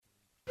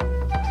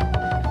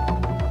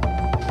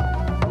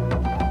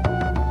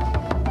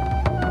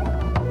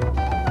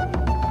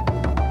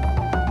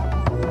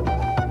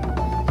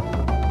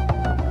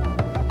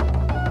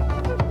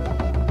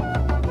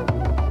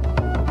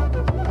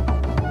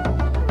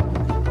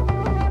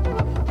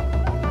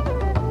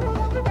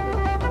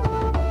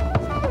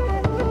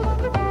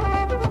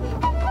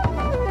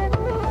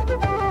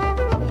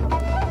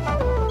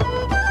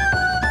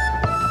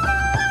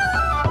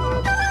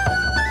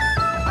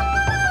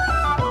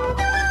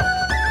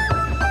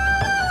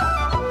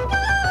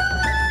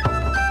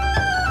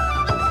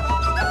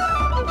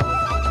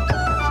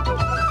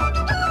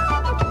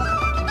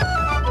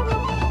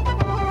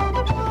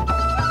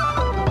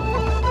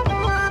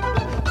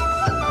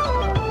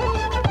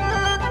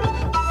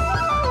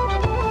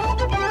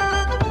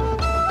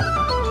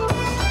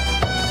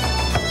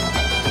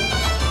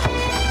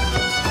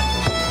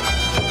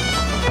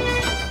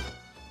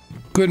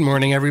Good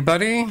morning,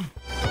 everybody.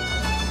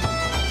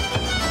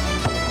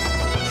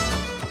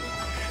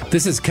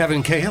 This is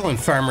Kevin Cahill and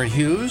Farmer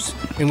Hughes,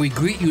 and we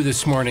greet you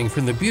this morning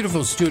from the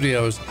beautiful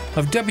studios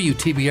of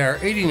WTBR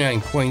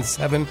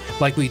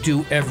 89.7 like we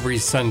do every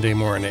Sunday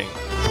morning.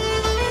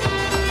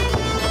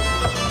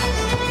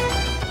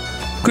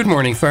 Good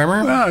morning,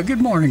 Farmer.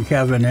 Good morning,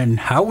 Kevin. And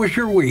how was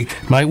your week?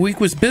 My week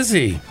was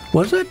busy.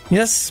 Was it?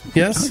 Yes.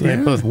 Oh, I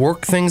have both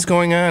work things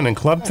going on and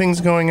club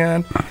things going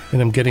on,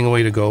 and I'm getting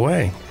away to go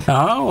away.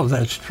 Oh,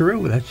 that's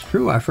true.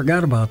 I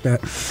forgot about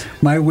that.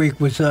 My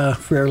week was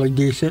fairly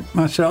decent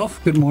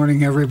myself. Good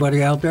morning,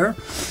 everybody out there.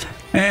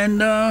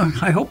 And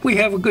I hope we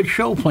have a good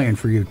show planned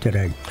for you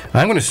today.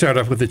 I'm going to start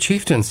off with the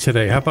Chieftains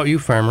today. How about you,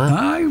 Farmer?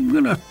 I'm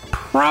going to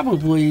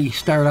probably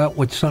start out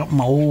with something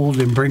old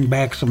and bring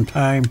back some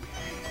time.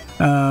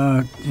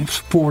 It's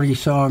 40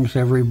 songs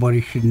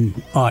everybody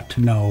ought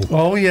to know.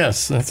 Oh,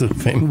 yes. That's a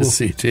famous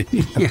CD.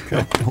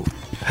 Okay.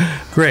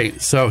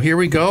 Great. So here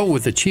we go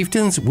with the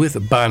Chieftains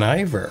with Bon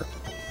Iver.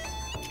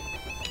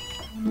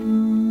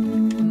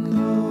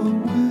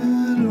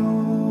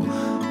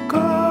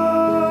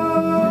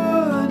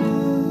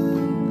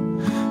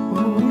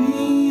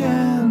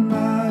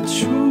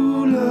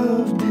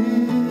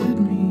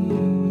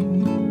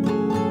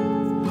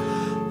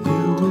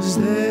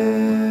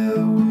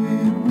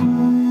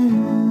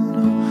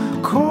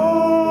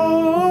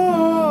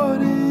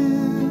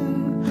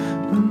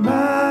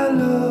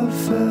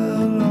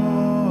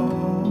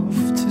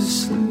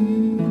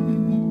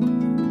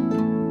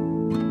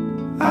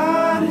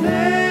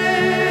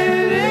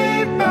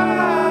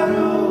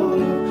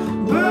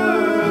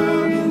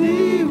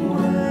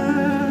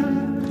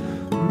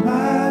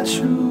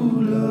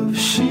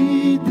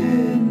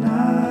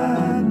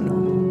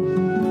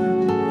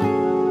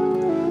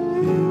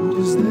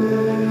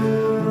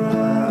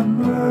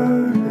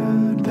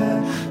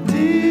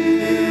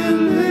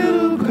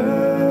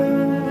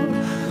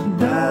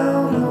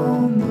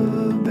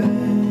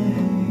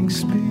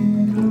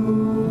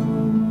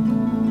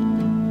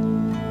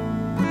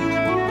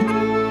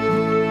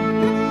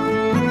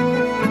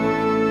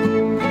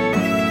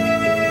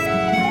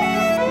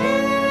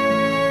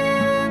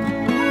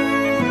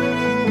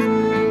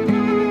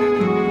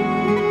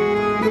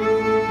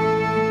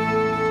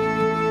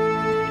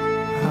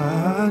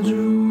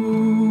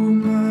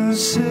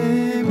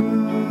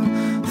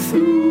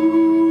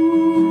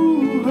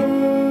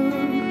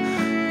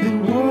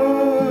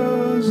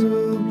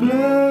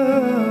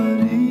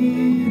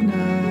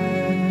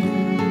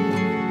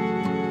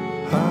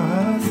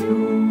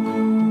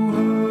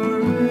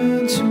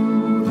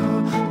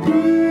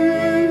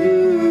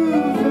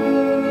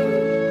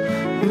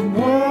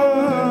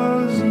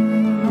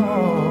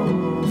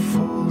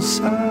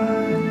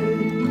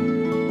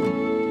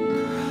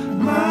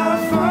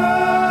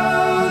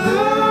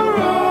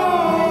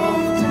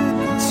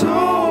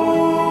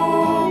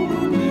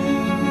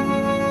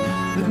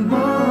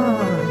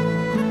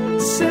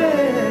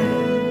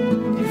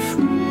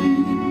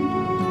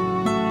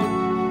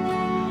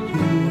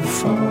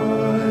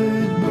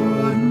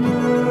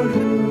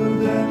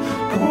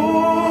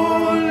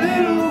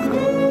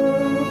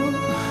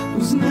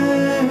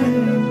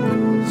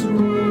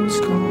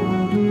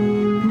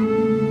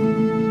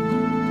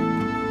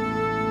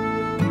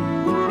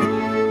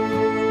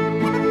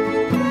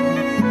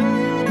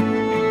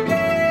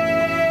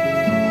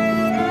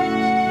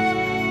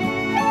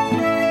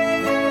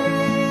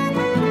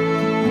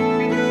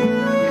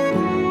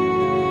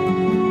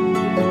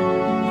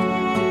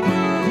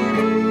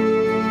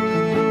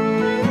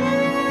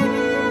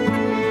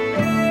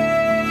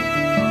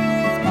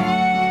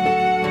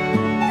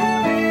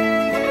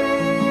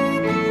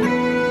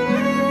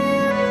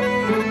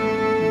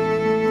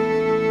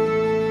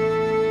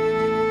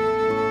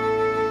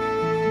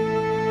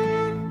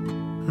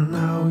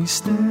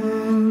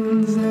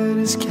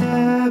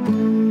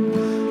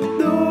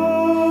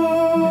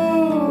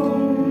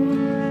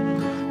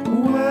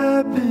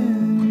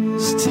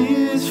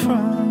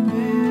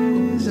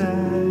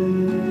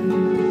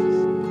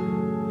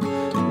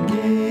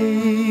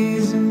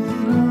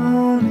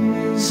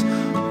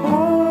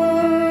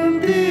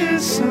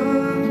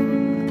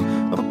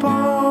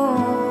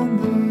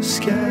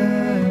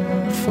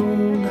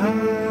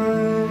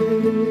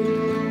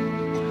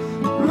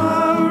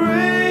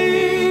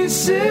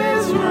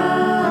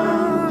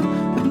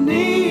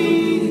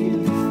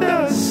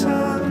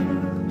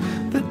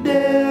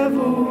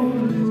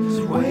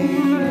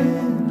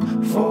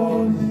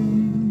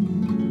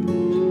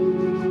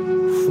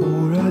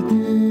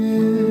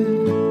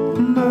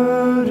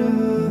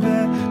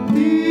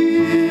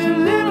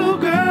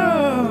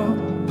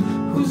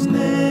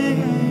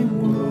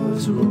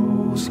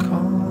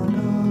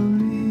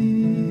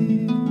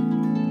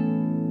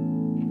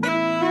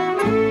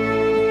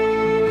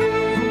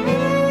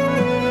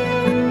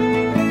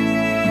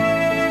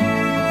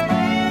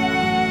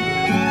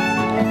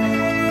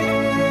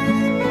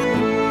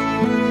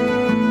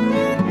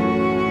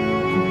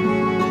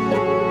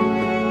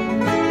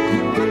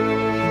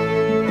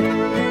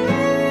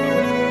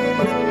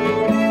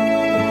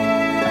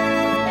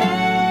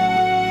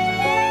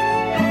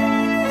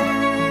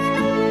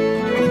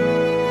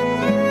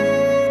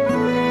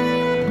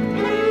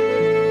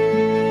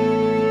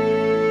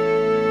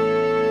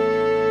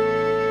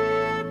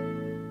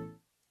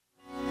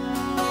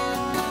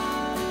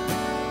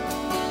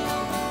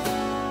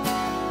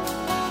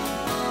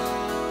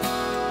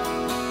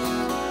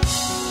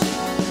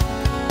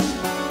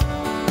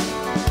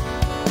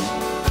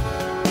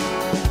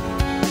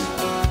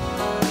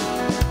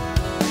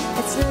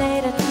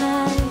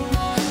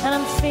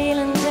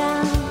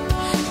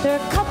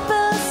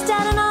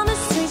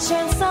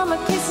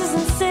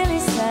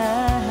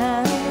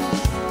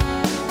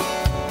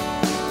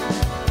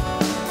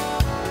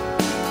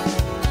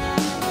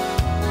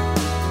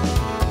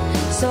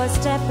 I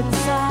step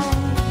inside,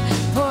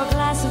 pour a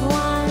glass of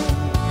wine.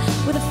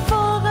 With a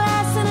full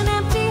glass and an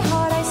empty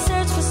heart, I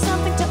search for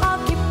something to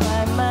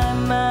occupy my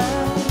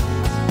mind.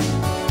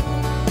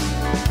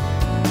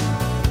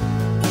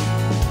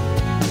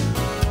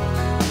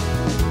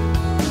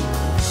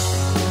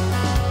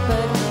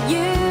 But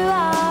you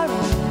are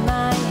in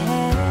my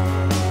head,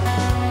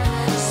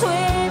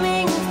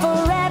 swimming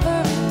forever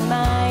in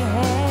my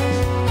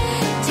head,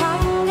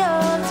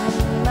 tangled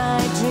in my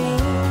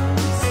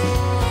dreams,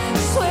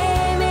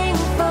 swimming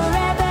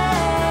forever.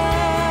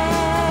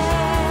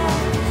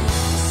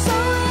 So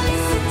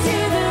listen to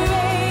the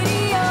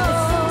radio,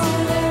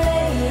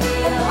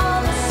 and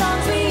all the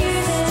songs we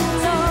used to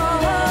know.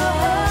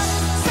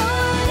 So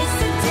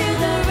listen to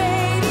the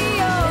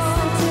radio,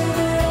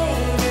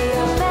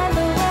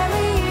 remember where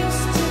we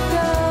used to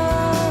go.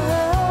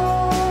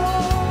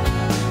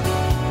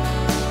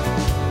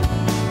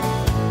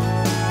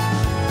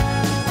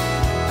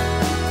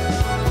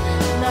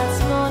 Now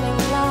it's morning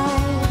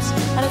light,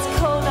 and it's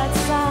cold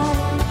outside.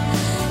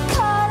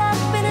 Caught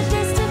up in a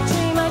distant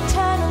dream, I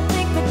turn and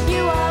think that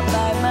you are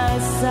by my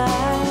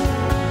side.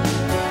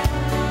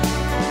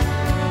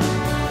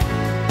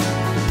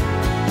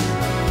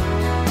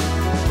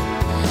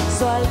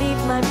 So I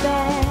leave my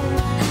bed,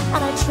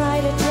 and I try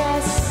to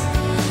dress,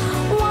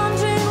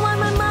 wondering why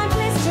my mind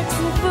plays tricks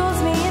and fools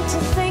me into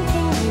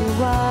thinking you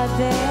are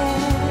there.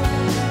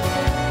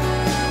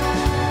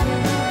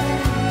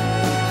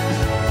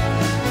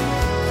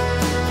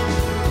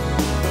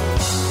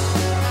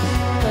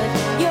 But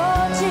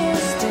you're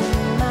just in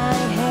my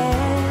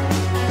head,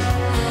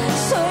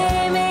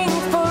 swimming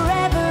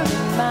forever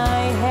in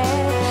my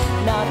head,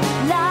 not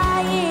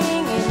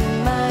lying in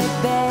my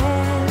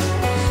bed,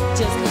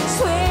 just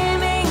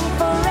swimming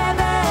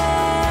forever.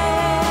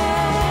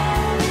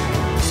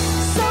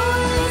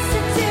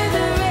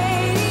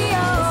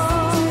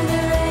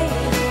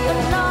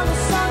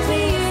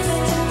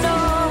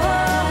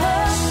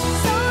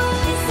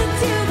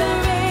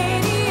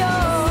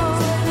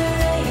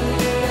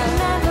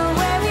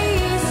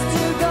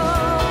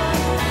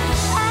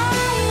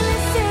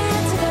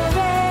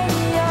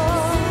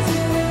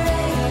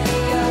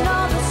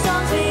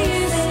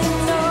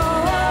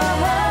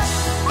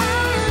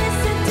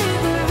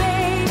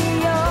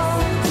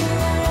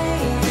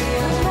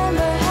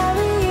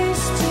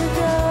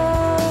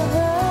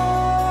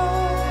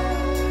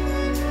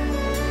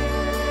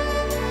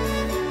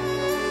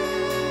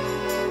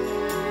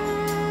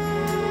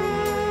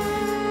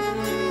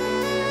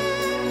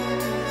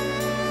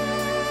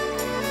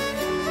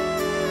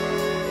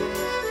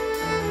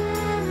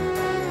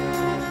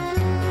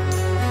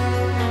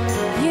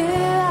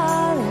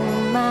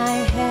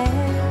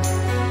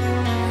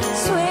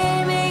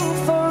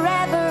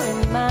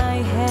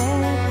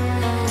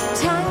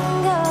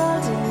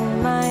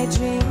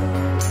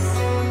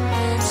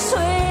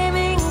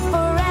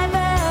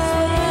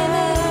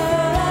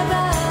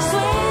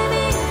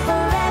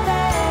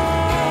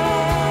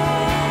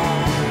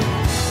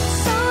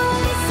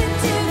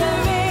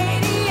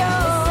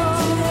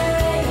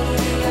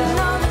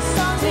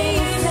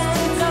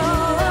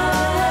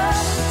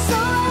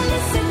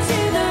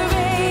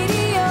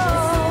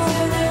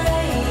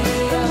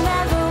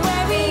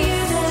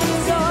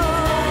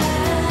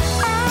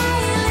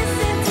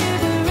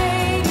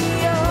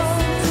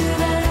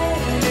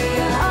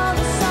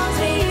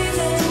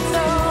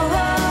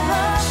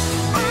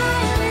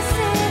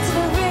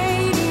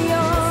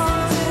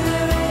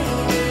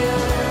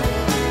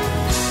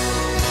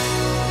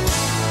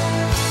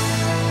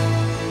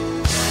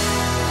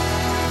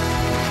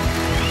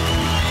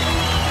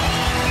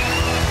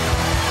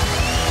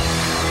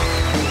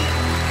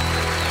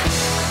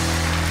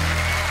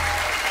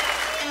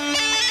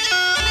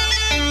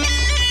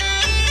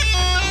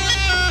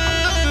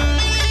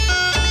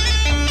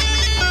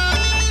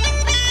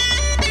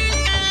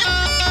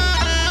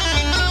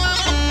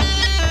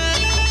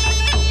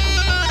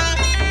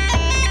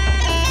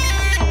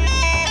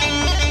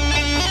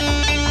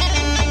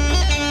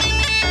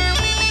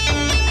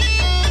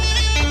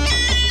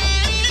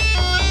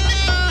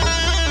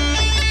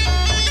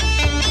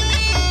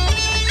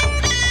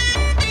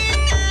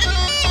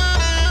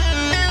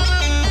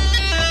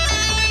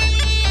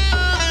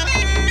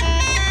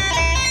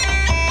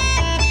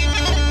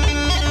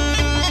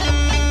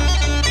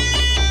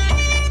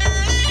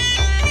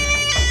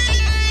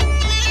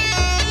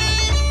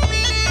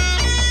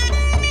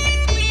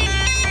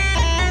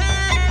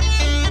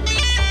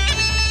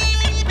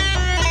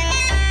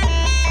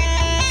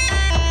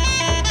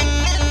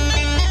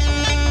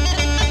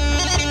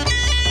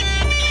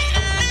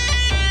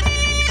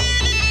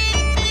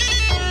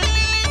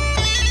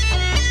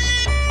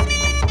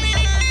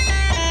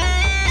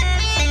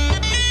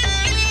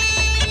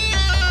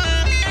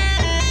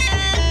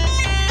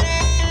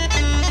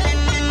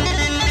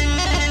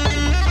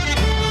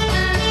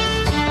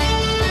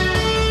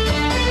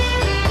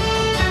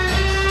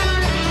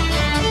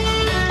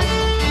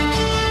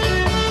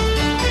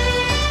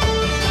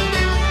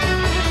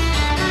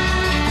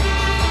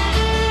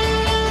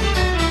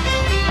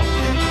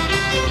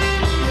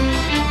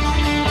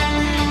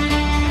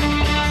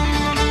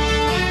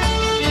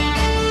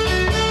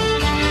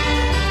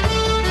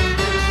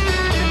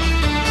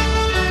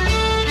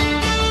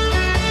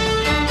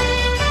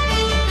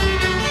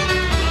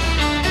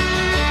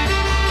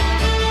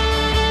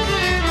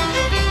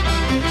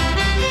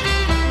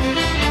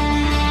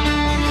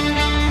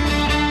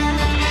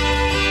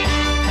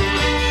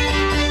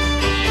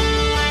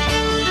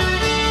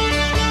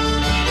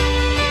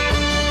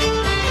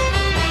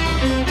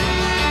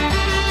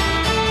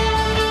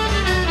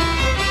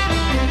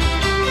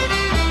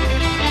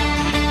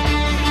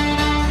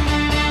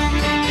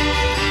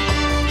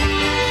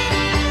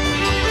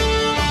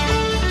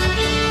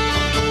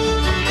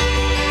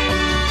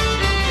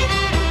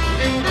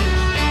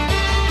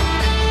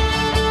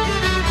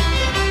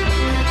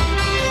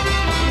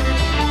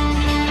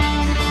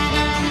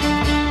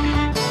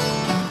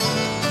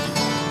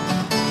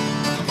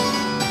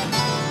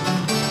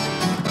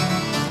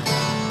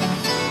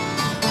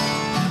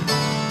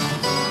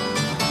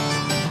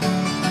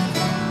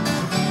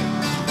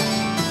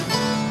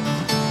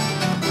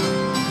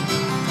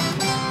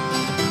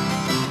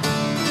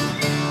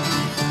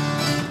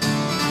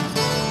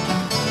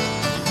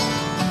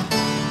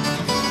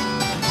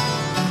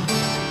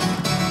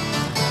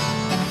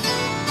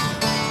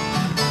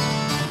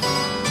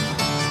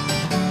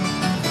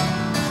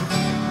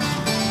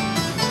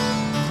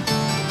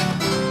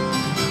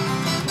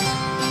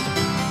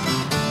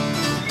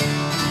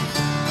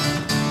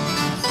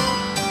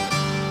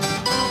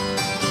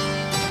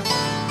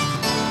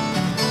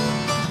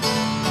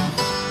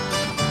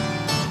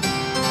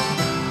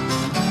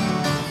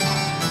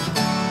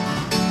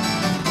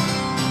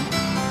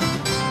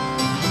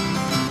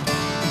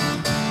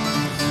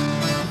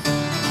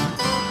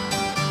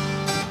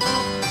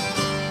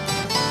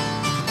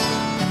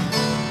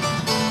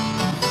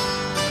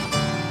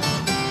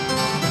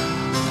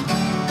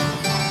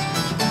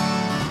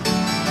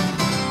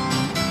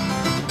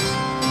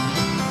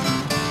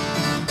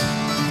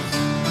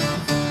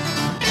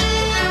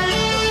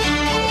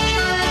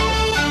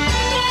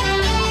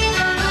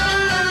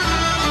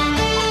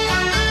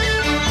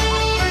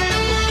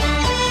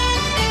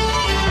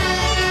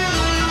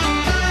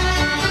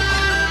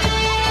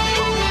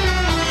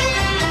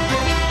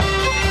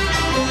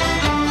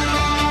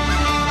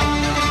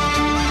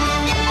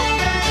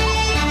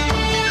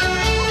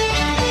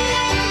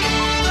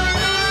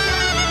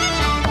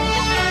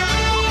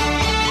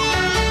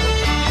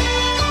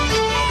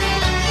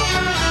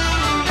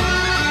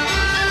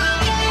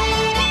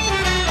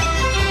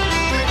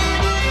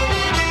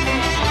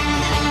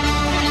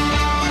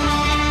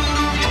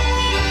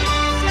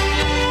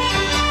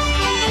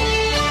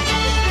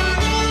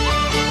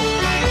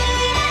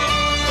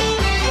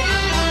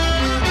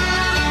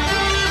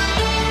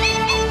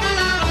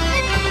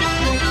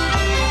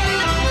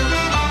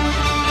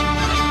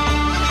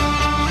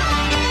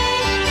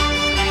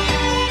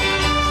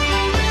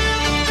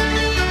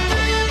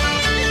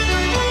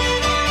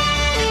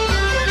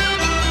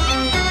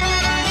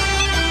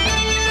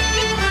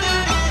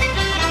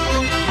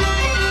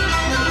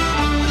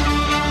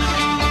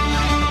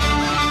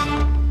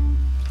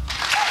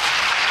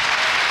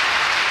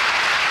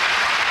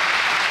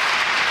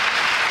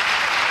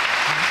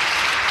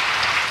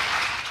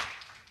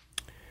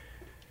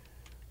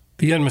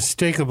 the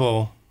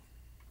unmistakable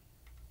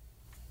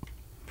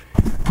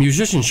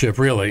musicianship,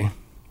 really,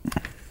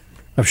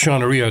 of Sean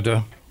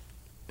Arrieta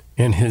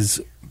and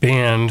his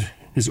band,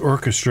 his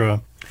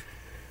orchestra,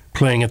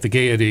 playing at the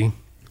Gaiety.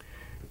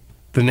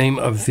 The name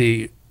of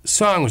the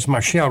song was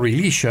Martial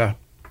Relisha,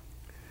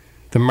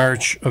 the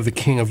March of the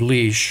King of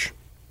Laois.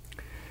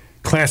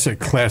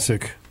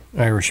 Classic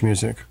Irish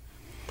music.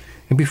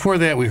 And before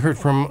that, we heard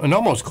from an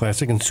almost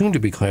classic and soon to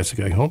be classic,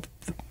 I hope,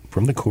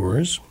 from the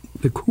Corrs.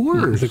 The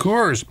Corrs. The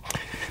Corrs.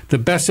 The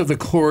Best of the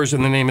Corrs,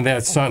 and the name of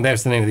that song,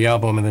 that's the name of the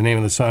album, and the name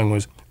of the song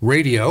was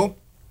Radio.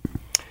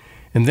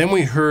 And then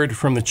we heard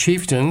from the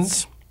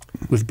Chieftains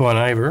with Bon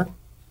Iver,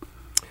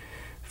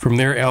 from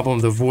their album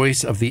The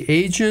Voice of the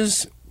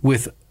Ages,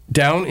 with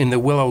Down in the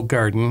Willow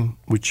Garden,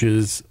 which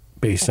is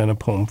based on a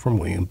poem from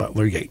William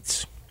Butler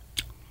Yeats.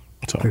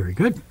 So, Very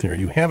good. there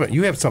you have it.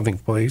 You have something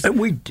placed.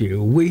 We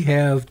do. We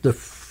have the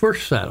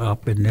first song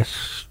up in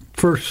this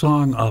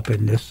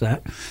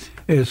set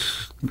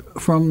is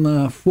from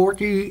the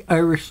 40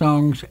 Irish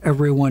songs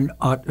everyone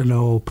ought to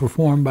know,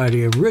 performed by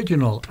the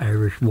original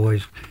Irish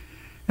voice,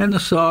 and the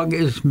song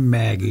is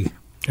Maggie.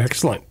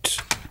 Excellent.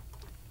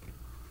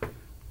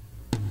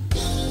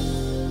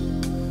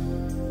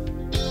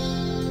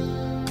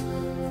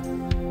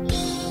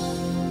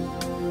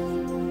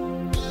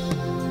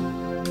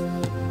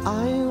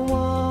 I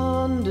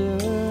wander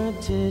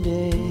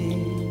today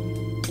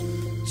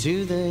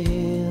to the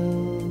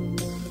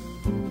hills,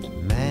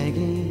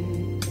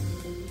 Maggie,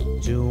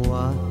 to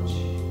watch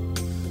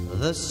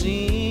the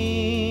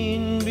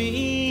scene below.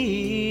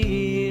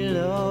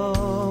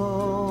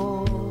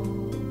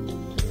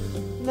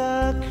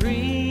 The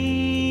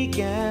creek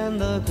and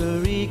the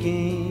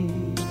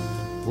creaking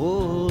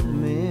old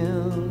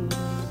mill,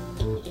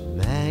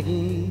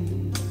 Maggie,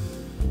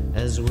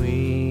 as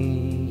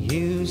we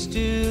used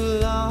to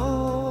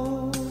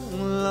long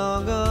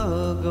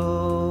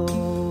ago.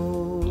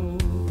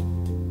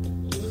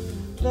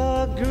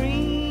 The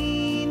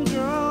green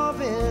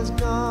drop is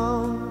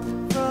gone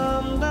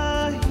from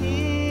the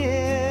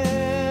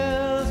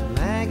hills,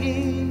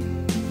 Maggie,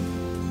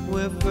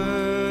 where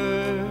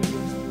first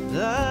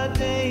the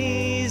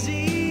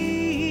daisy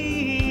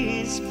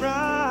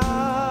sprung.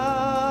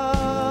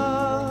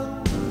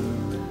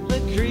 The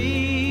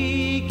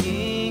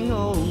creaking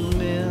old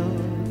mill,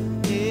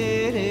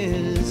 it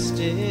is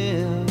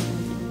still,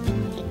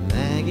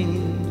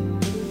 Maggie,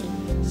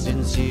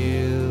 since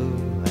you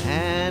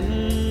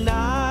and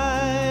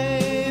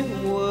I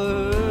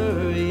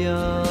were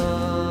young.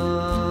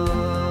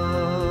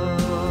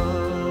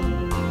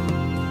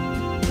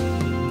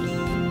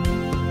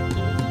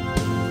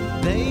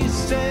 They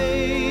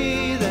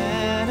say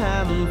that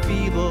I'm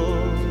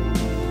feeble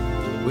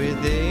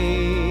with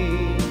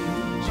age,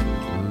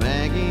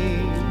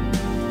 Maggie,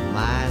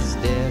 my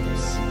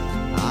steps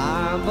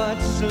are but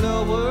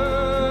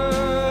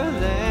slower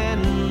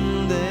than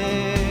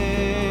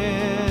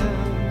them.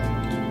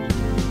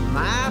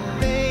 My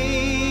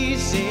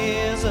face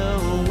is a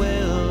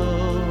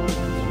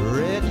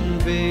well-written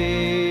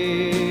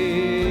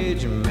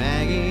page,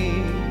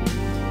 Maggie,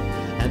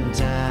 and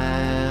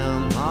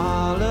time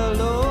all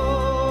alone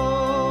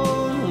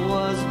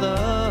was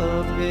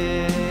the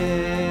pen.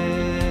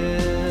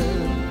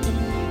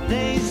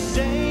 They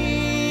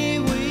say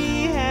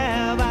we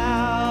have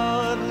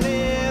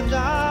outlived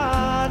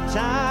our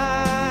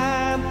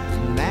time,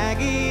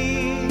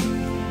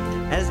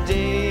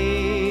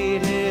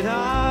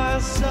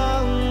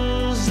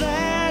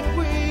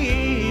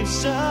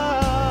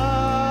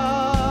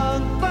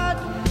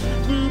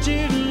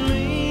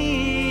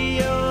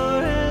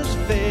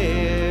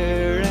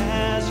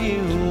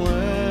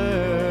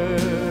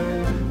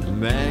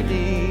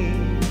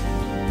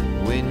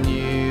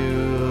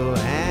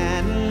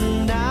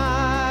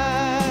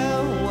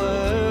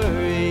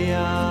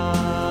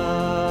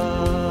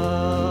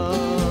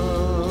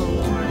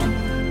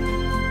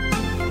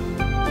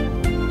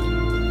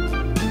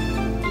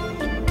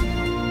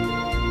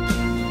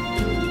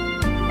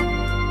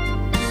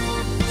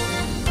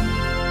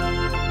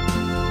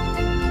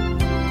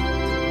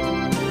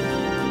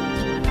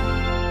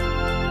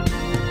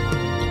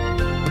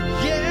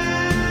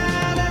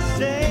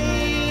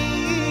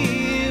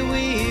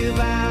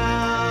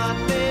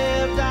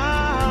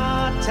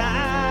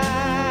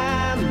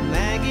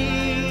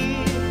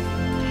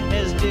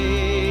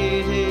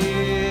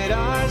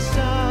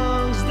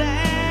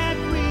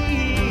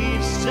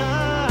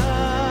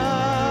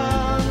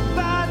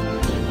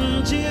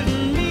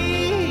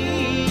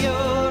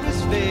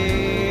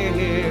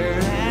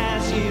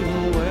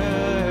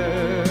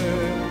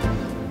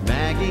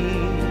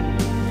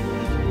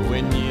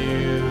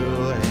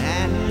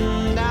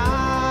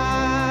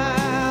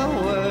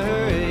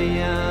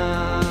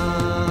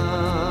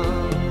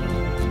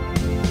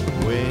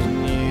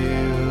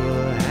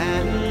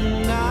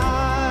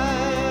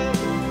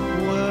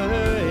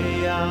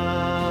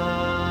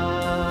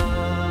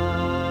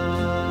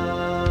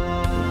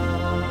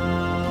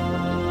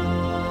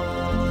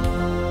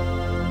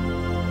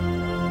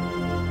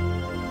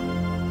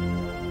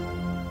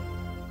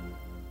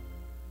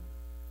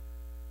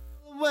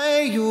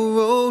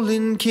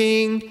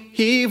 king,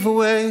 heave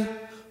away,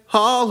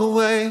 haul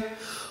away,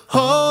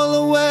 haul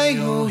away.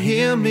 Oh,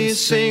 hear me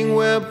sing,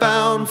 we're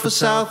bound for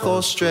South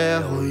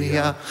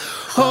Australia.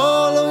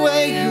 Haul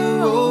away, you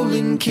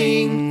rolling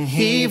king,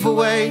 heave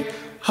away,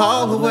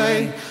 haul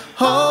away,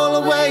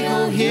 haul away.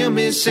 Oh, hear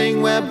me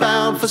sing, we're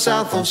bound for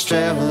South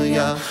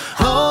Australia.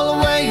 Haul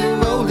away, you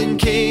rolling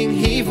king,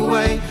 heave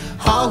away,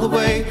 haul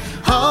away,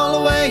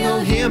 haul away.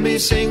 Oh, hear me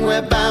sing,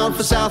 we're bound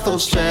for South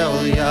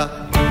Australia.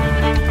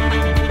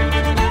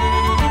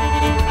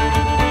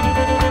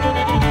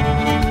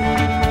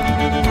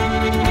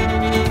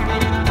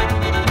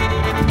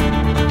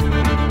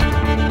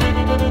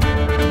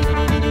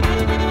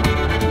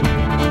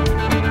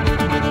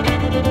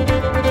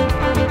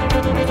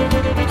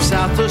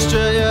 South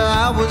Australia,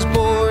 I was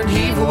born,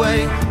 heave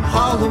away,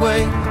 haul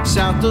away.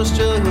 South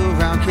Australia,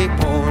 round Cape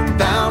Horn,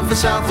 bound for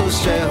South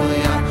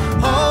Australia.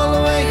 Haul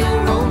away, you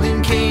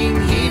rolling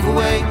king, heave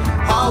away,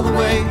 haul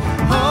away,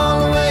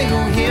 haul away.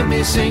 Oh, hear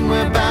me sing,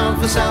 we're bound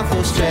for South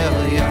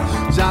Australia.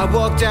 As I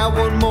walked out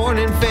one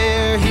morning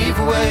fair, heave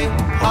away,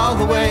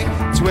 haul away.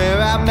 It's where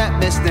I met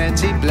Miss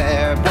Nancy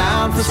Blair,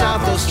 bound for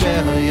South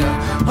Australia.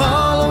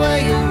 Haul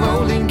away, you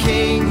rolling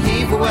king,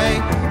 heave away,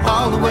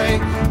 haul away,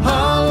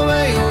 haul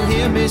away. Oh,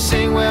 hear me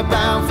sing, we're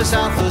bound for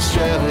South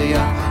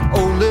Australia.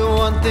 Only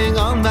one thing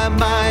on my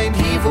mind,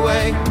 heave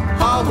away,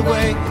 haul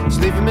away. It's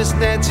leaving Miss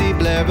Nancy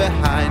Blair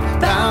behind,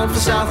 bound for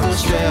South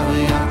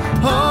Australia.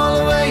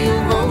 Haul away, you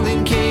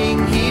rolling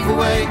king, heave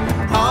away,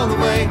 haul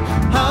away,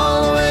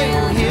 haul away.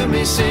 Oh, hear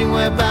me sing,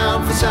 we're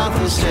bound for South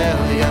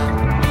Australia.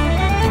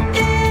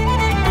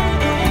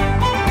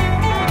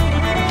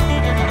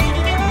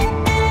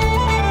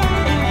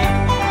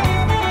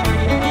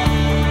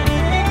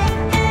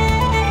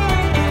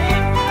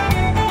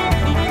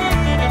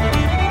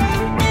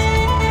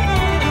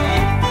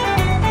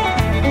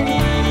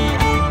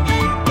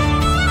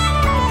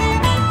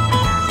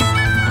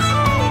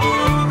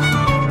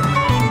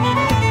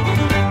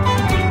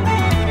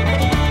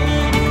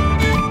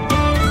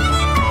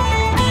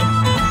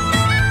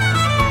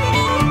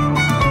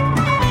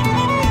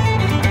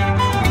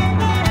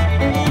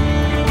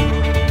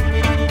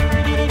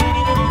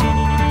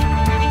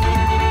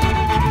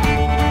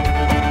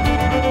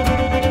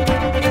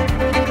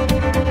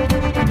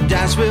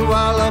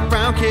 While up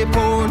round Cape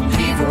Horn,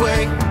 heave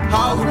away,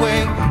 haul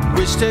away.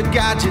 Wish to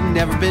God you'd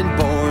never been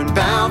born,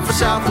 bound for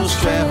South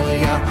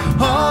Australia.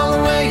 Haul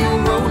away, you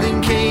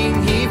rolling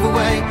king, heave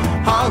away,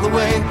 haul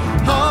away,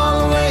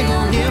 haul away.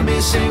 Oh, hear me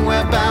sing,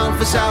 we're bound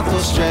for South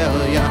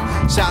Australia.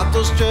 South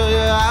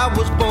Australia, I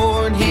was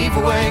born, heave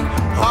away,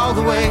 haul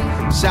away.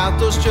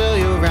 South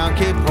Australia, round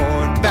Cape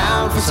Horn,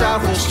 bound for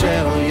South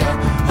Australia.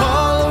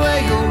 Haul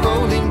away, you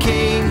rolling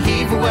king,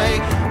 heave away,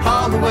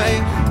 haul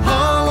away,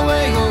 haul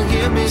away. Oh,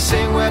 hear me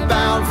sing, we're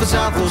bound for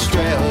South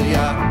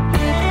Australia.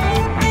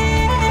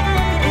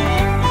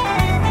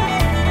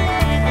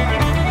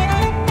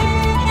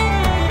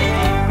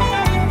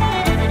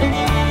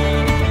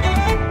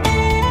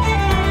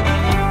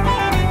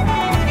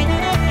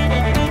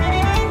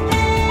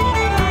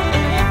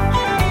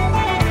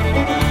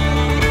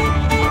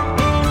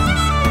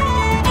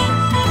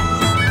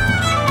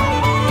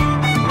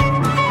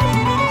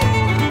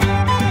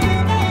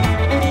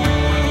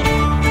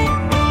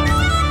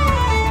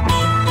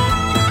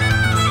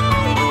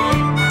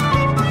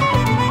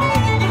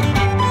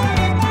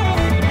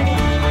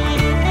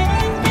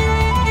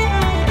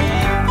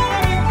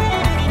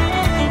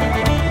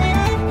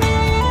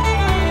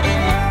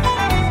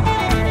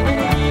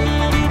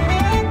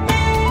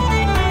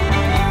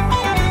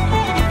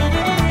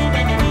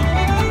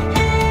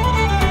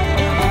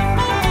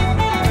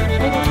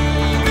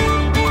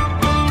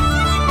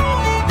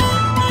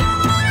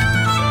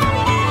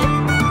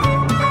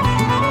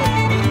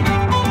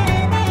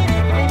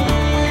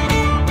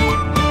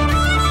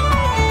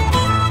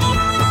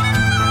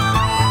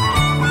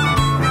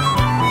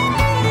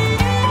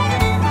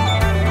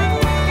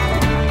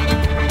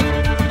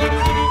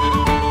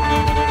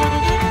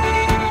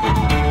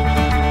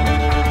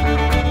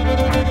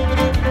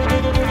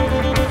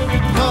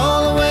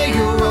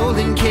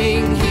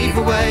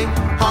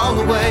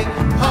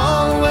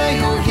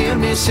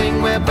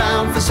 Sing, we're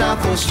bound for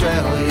South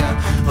Australia.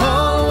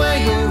 Haul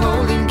away, you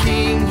rolling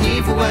king,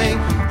 heave away,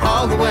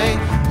 haul away,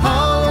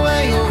 haul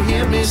away. Oh,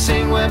 hear me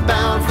sing, we're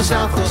bound for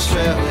South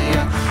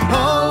Australia.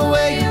 Haul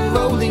away, you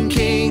rolling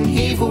king,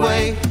 heave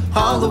away,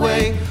 haul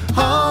away,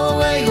 haul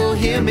away. Oh,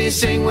 hear me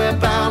sing, we're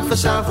bound for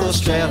South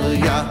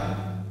Australia.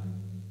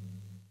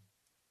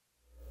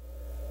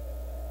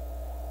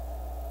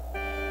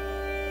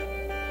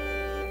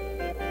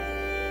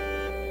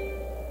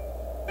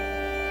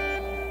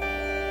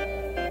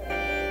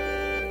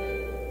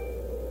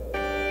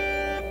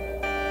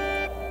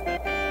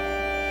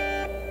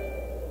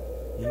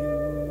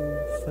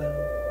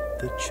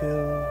 The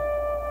chill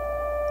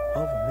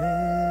of midnight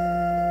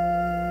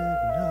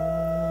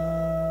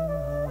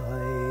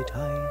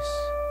ice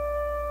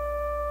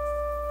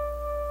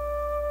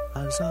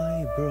as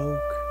I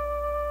broke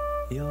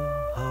your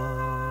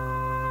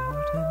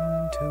heart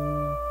in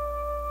two,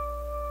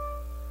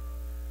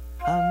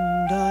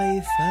 and I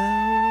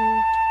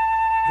felt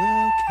the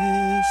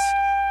kiss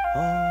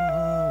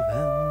of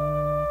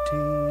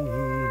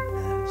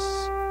emptiness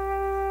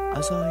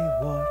as I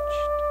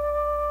watched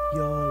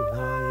your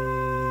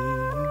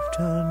life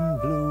turn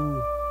blue.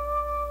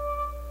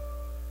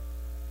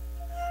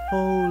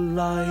 Oh,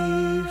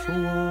 life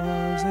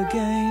was a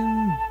game.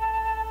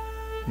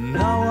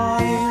 Now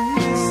I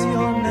miss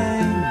your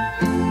name,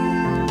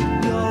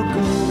 your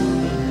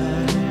golden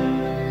hair.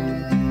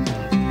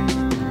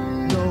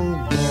 No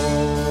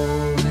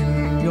more in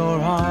your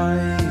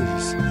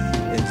eyes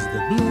is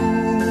the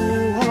blue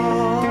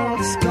of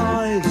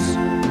skies,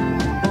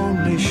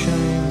 only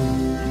shame.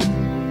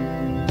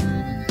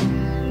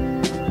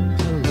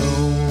 A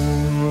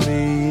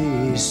lonely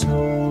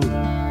soul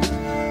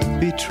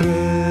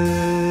betrayed.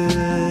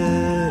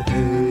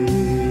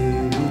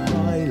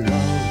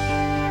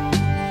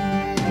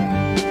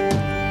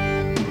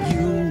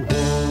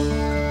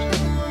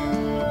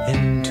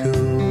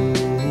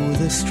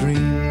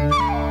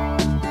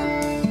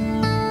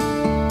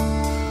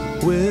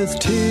 With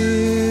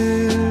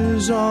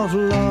tears of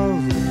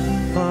love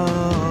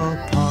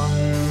upon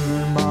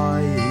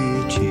my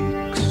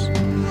cheeks,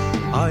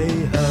 I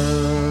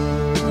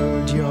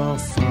heard your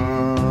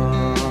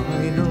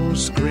final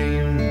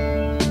scream.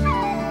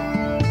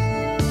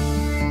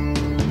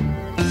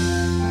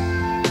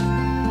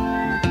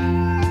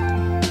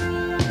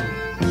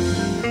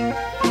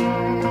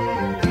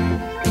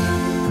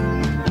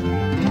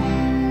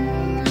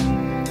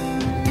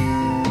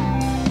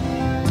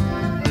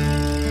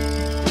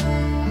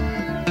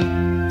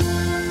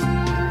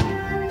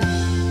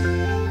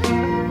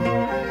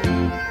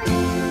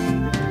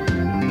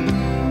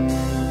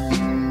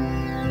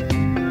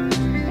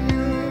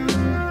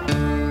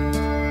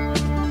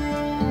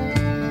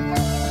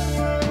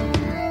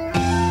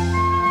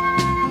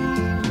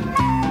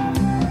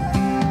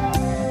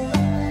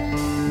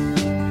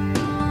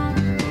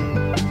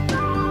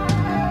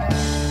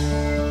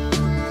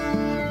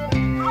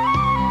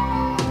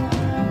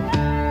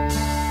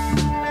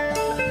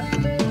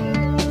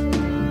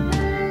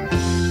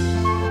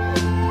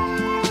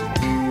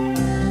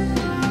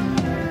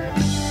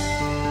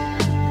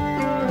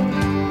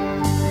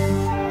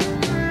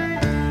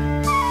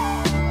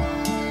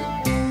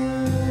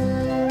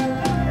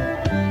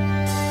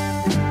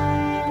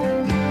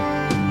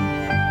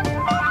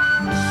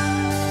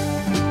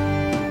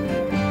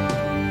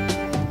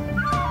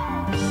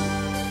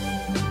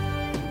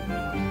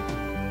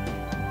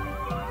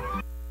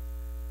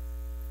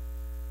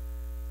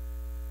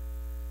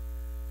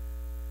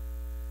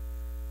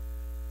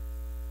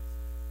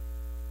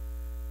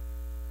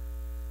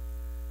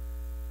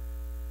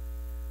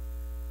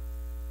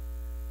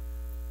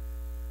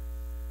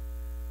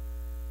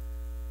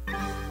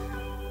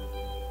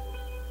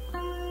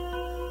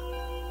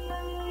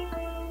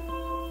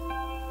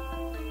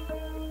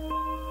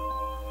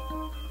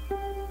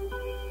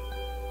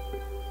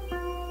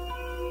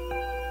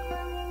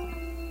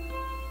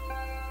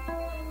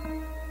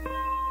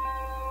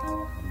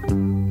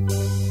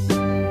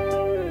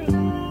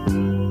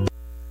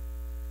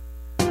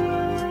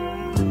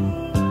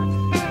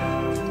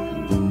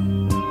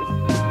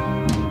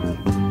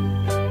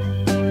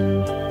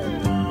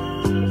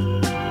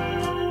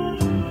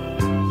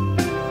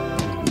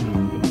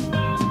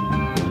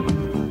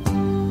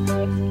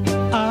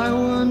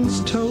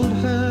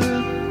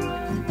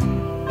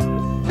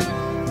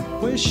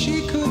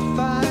 She could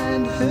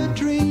find her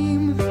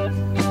dream.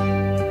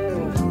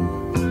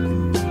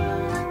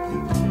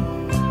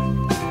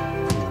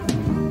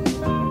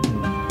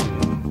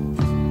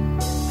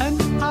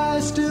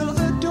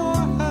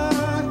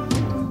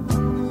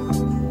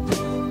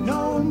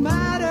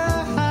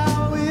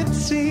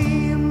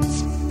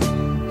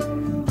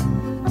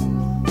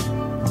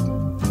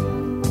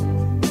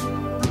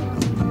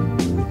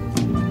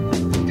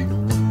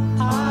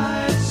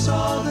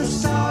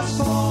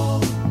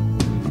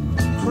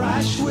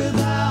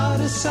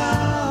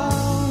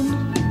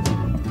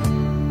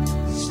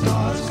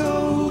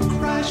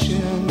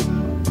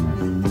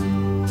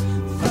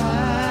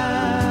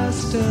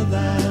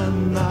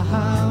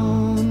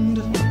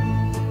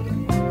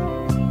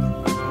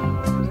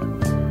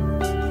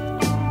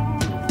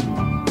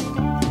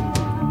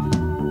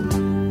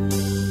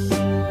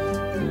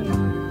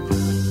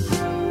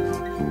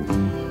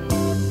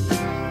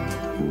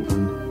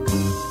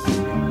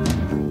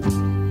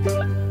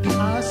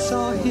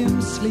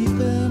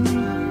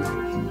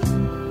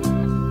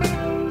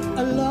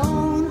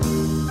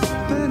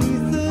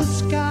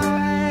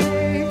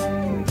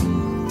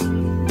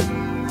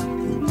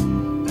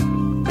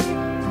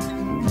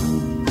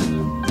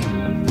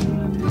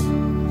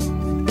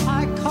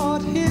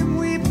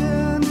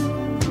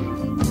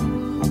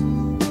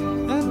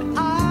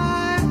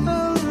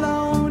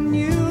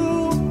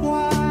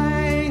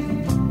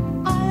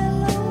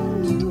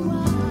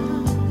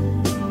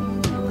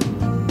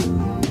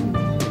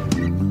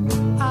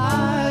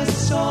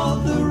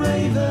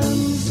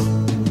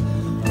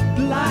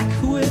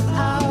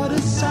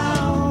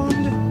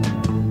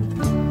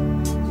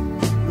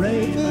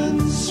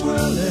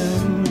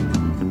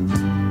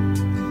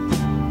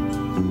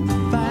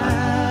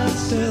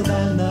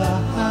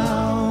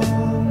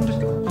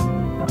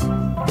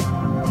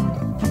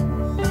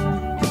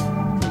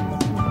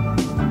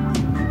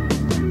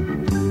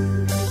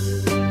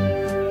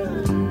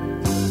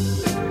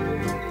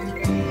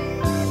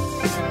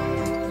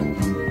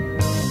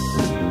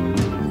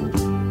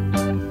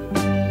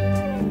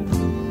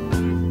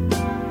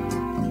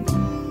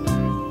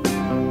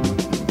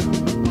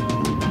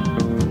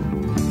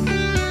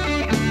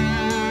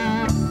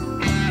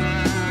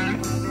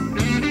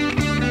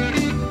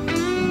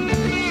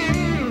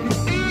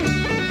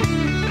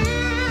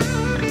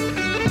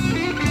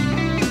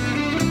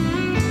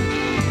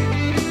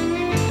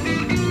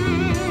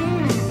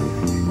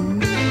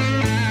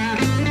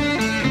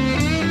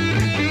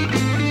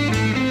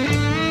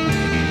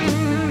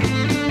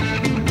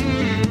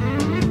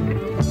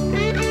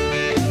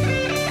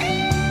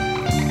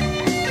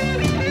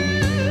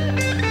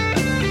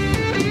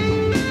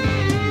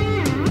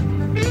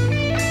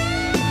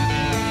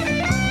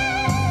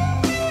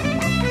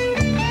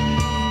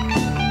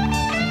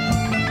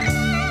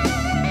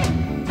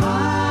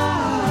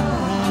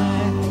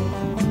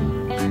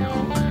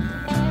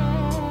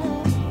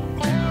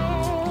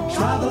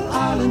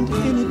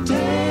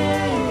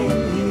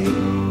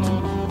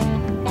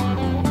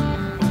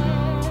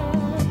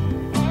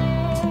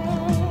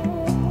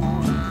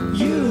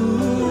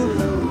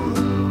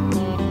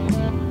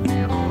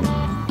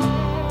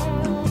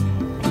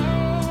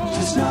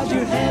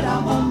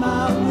 on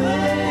my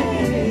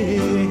way.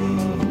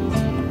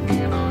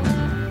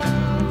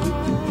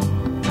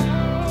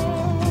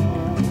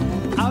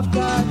 I've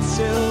got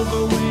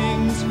silver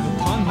wings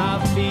on my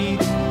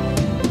feet.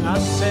 I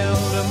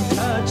seldom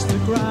touch the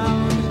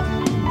ground.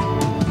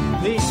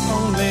 The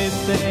only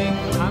thing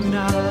I'm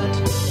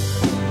not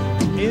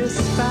is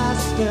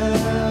faster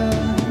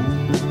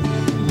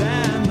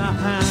than the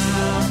hound.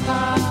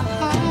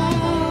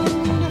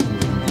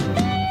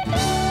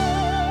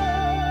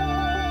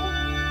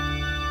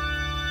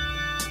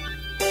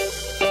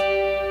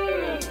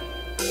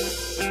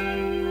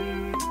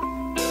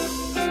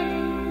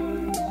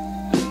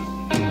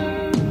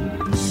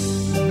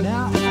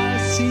 Now I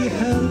see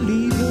her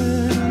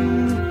leaving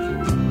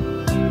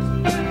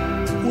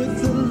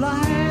with the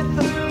light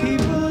of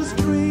people's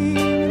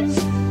dreams.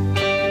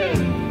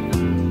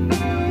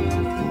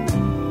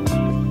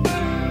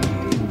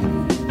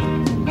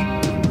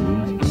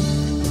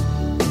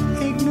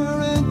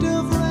 Ignorant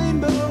of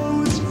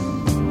rainbows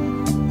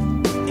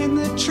in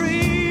the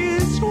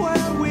trees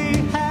where we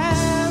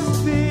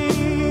have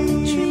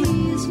been.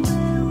 Trees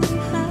where we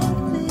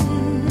have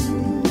been.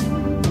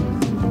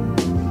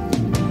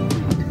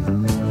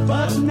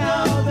 But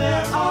now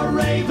there are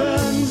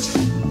ravens,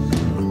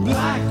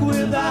 black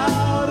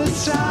without a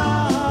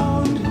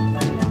sound.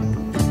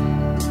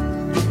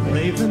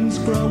 Ravens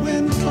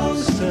growing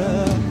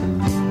closer,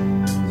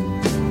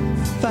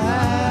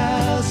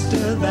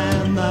 faster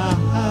than the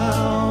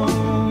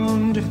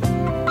hound.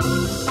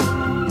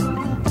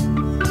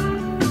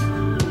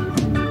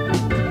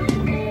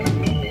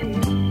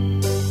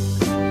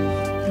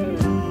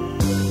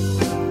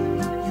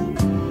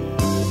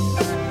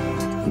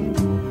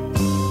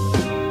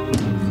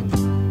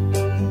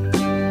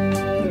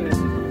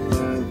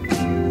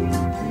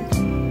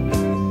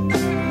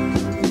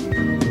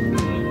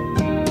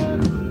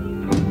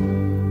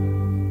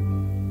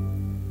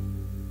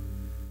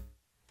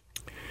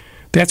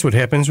 That's what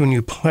happens when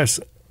you press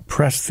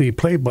the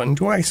play button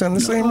twice on the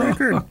same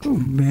record. Oh,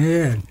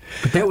 man.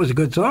 But that was a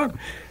good song.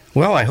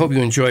 Well, I hope you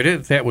enjoyed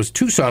it. That was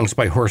two songs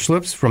by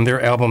Horselips from their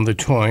album The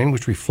Toyne,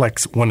 which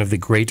reflects one of the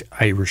great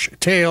Irish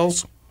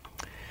tales.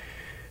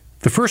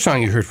 The first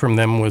song you heard from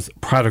them was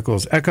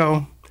Prodigal's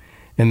Echo,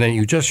 and then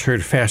you just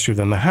heard Faster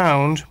Than the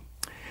Hound.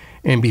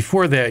 And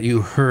before that,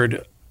 you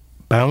heard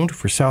Bound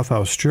for South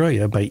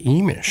Australia by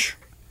Emish.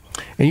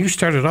 And you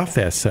started off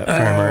that set,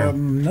 Farmer.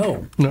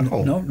 No,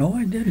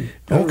 I didn't.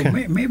 Okay.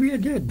 Or maybe I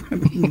did.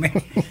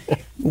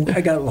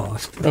 I got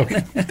lost. Okay,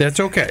 that's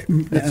okay.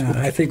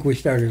 I think we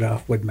started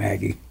off with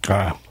Maggie.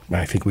 I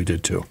think we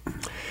did too.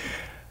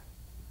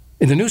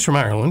 In the news from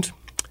Ireland,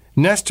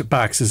 nest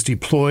boxes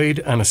deployed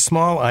on a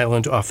small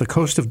island off the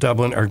coast of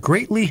Dublin are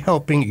greatly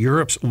helping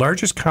Europe's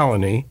largest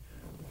colony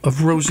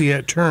of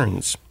roseate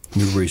terns,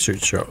 new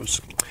research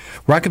shows.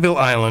 Rockabill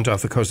Island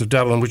off the coast of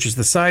Dublin, which is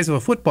the size of a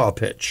football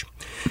pitch,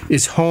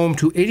 is home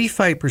to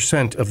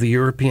 85% of the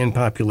European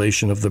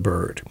population of the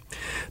bird.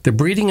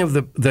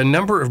 The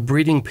number of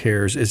breeding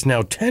pairs is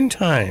now 10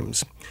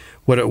 times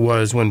what it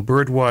was when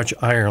Birdwatch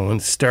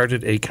Ireland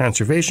started a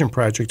conservation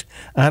project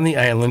on the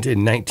island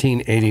in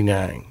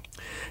 1989.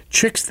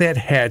 Chicks that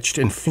hatched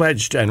and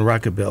fledged on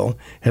Rockabill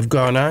have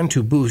gone on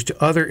to boost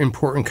other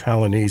important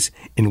colonies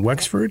in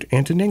Wexford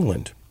and in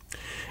England.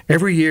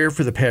 Every year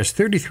for the past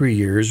 33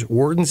 years,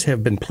 wardens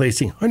have been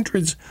placing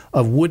hundreds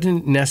of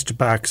wooden nest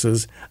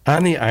boxes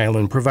on the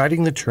island,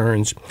 providing the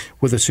terns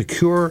with a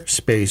secure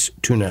space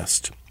to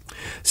nest.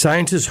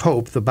 Scientists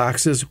hope the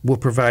boxes will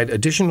provide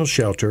additional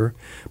shelter,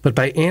 but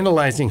by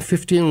analyzing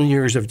 15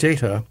 years of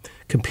data,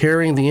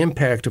 comparing the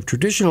impact of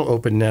traditional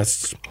open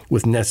nests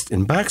with nests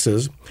in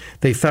boxes,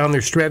 they found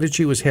their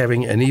strategy was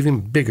having an even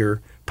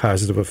bigger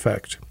positive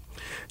effect.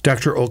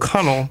 Dr.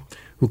 O'Connell,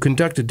 who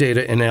conducted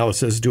data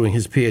analysis doing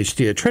his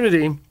PhD at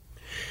Trinity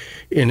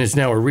and is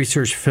now a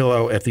research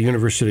fellow at the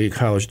University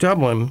College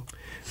Dublin,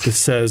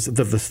 says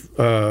that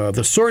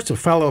the sorts of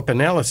follow-up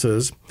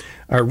analyses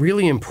are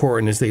really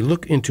important as they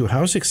look into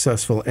how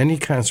successful any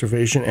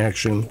conservation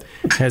action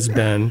has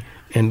been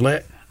and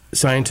let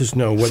scientists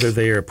know whether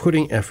they are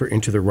putting effort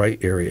into the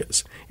right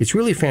areas. It's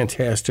really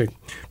fantastic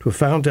to have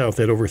found out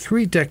that over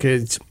 3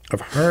 decades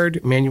of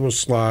hard manual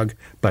slog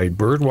by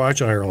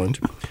Birdwatch Ireland,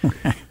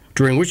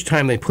 during which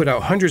time they put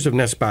out hundreds of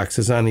nest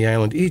boxes on the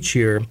island each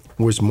year,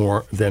 was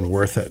more than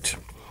worth it.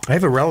 I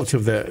have a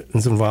relative that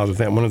is involved with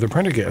that, one of the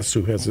Prendergasts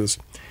who has his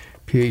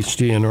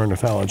PhD in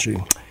ornithology.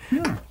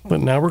 Yeah.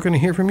 But now we're going to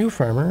hear from you,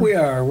 Farmer. We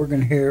are. We're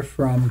going to hear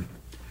from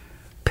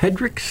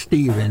Pedrick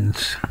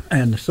Stevens,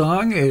 and the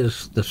song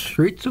is The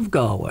Streets of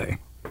Galway.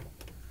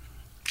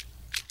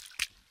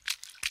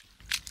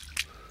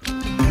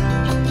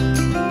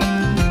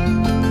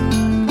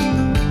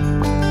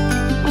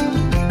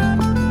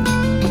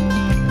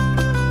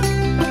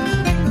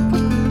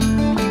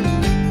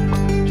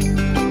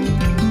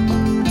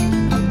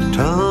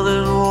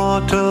 Turning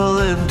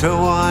water into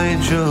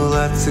wine, sure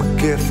that's a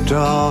gift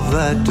of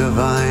the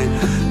divine.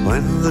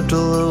 When the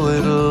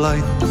fluid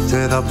light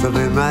set up to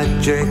be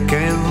magic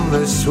in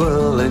the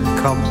swirling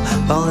cup,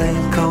 the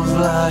lane comes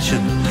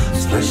flashing,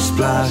 splish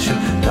splashing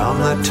down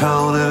the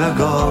town in a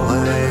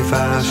Galway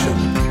fashion.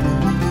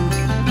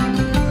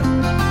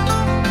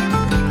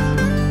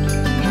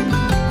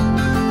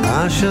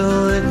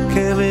 Marshall, it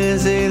came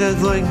easy to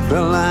think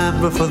the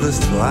land, but for this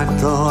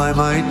tractor I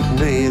might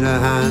need a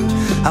hand.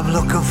 I'm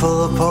looking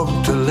for a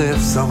pub to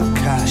lift some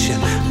cash in,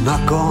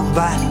 not going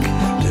back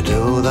to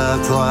do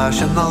that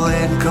thrashing. The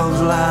lane comes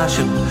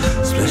lashing,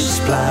 splish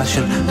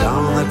splashing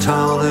down the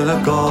town in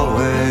a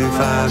Galway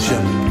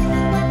fashion.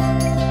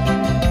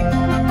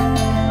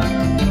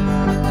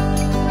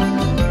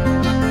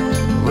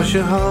 Wish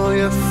you how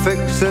you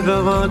fix it,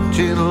 a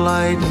margin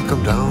line.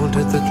 Come down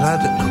to the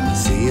Claddock and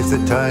see if the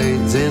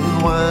tide's in,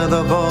 where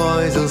the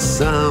boys will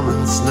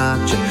salmon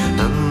snatch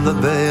and the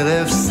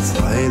bailiffs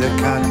try to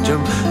catch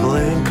 'em. The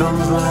lane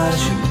comes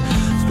lashing,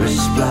 splish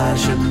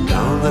splashing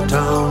down the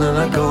town in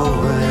a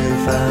Galway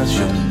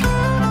fashion.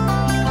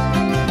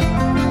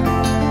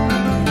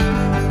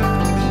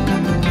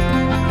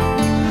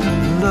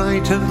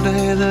 Night and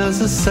day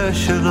there's a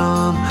session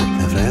on.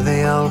 They play the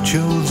old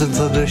tunes and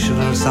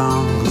traditional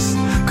songs.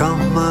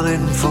 Coming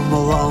in from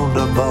a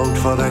roundabout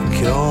for the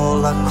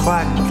cure, the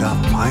crack, the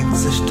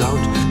pints of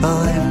stout. The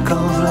lane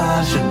comes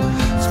flashing,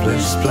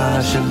 splish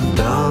splashing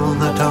down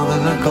the town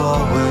in a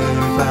Galway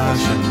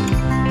fashion.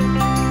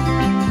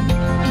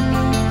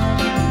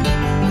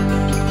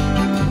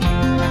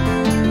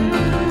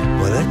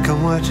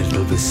 Come wet,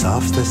 it'll be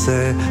soft, they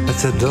say.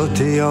 It's a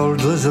dirty old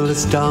drizzle,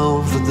 it's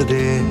down for the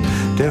day.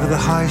 David the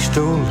high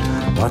stool,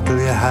 what'll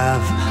you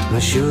have? My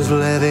shoes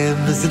let in,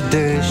 is the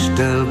dish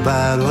still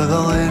bad? Where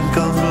the lane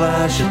comes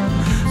flashing,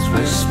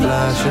 splish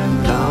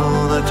splashing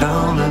down the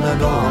town in a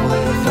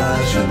Galway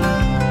fashion.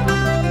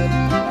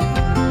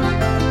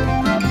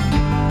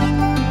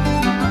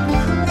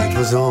 It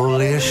was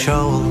only a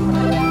shower,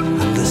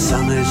 and the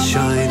sun is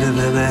shining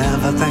and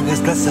everything is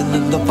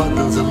glistening. The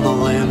puddles and the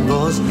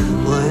rainbows,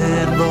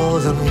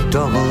 rainbows and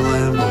double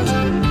rainbows.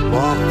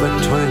 Walk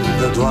between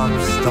the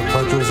drops, the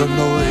puddles and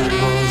the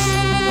rainbows.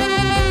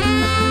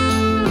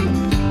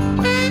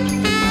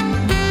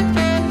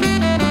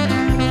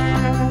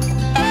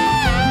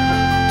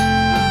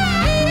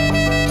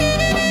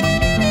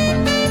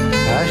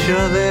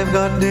 Sure, they've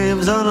got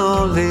names on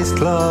all these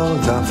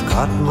clouds. I've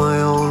got my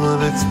own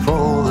and it's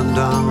pouring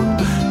down.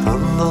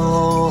 Thunder,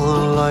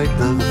 roll,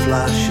 lightning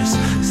flashes,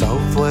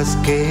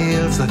 southwest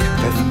gales like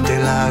 50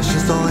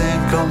 lashes. The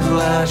lane comes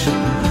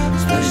flashing,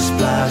 splish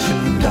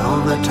splashing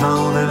down the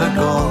town in a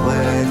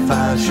Galway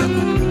fashion.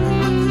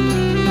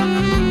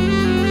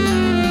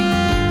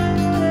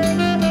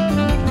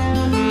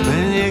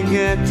 When you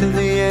get to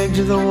the edge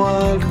of the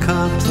wild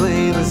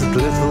country, there's a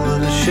glitter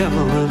and a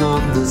shimmering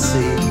on the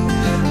sea.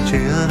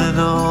 Cheering an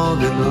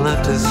organ,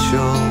 let us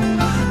show,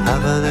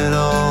 having it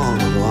all,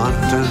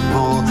 wanting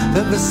more.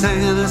 They'll be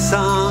singing a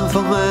song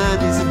for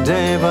many's a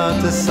day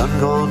about the sun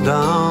going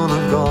down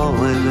and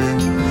going in.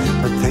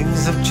 But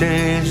things have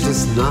changed,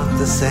 it's not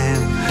the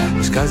same.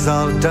 The sky's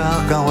all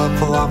dark and we're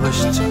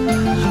promised.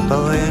 The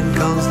rain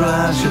comes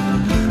flashing,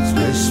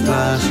 splish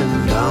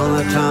splashing down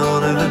the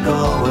town in a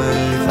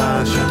Galway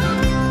fashion.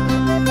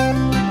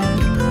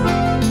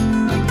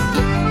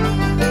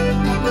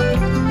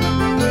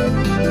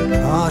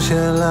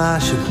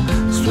 Lashing,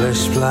 splish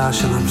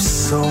splashing, I'm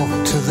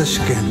soaked to the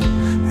skin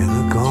in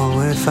a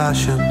Galway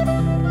fashion.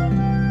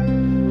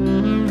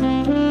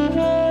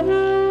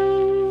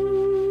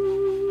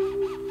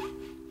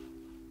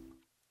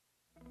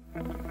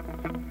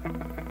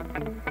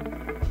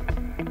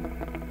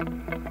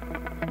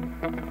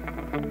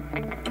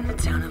 In the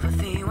town of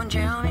Athy, when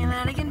Jeremy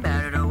Lanigan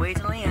battered away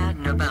till he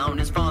hadn't a pound.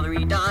 His father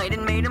he died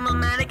and made him a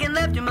mannequin,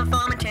 left him a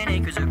farm and 10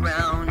 acres of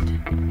ground.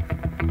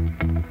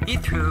 He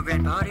threw a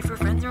grand party for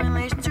friends and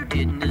relations who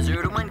didn't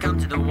desert him when come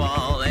to the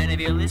wall. And if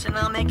you listen,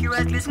 I'll make your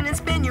eyes glisten and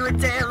spin you a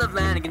tale of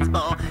Lanigan's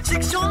Ball.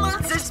 6 whole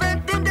months they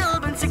spent in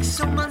Dublin, 6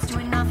 whole months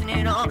doing nothing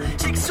at all.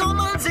 6 whole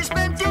months they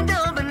spent in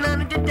Dublin,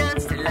 learning to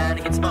dance to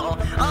Lanigan's Ball.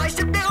 I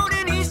stepped out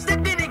and he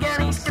stepped in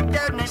again, he stepped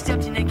out and I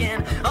stepped in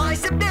again. I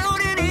stepped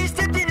out and he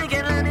stepped in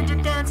again, learning to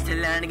dance to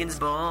Lanigan's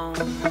Ball.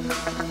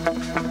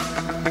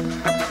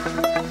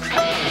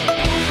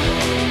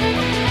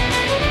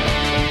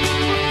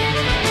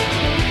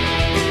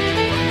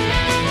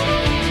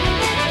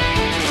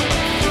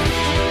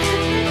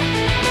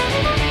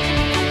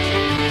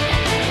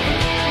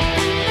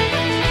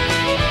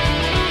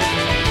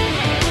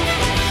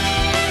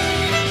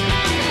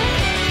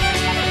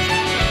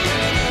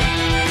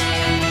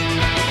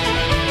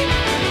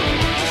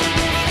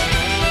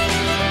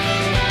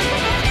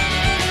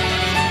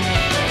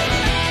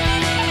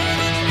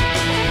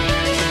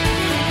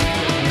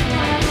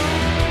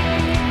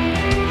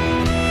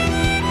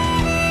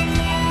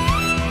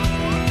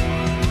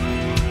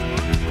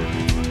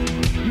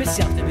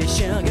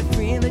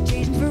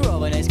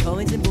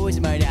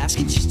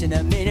 In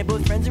a minute,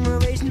 both friends and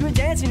relations were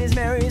dancing as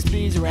merry as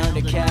bees around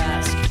a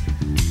cask.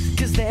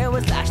 cause there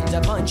was lashings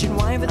of punch and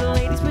wine for the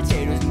ladies,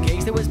 potatoes and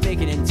cakes, there was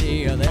bacon and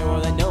tea. There were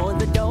the knowns,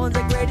 the don'ts,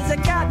 the great as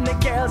the cat and the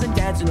girls and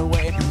dancing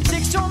away.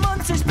 6 whole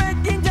months I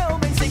spent in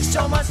Dublin, 6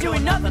 whole months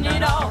doing nothing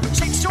at all.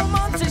 6 whole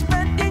months I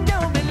spent in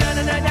Dublin,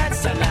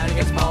 that's the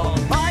Lanigan's Ball.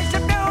 I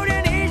stepped out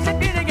and he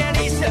stepped in again,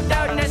 he stepped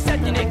out and I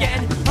stepped in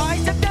again. I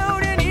stepped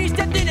out and he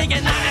stepped in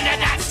again,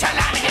 that's the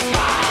Lanigan's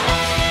Ball.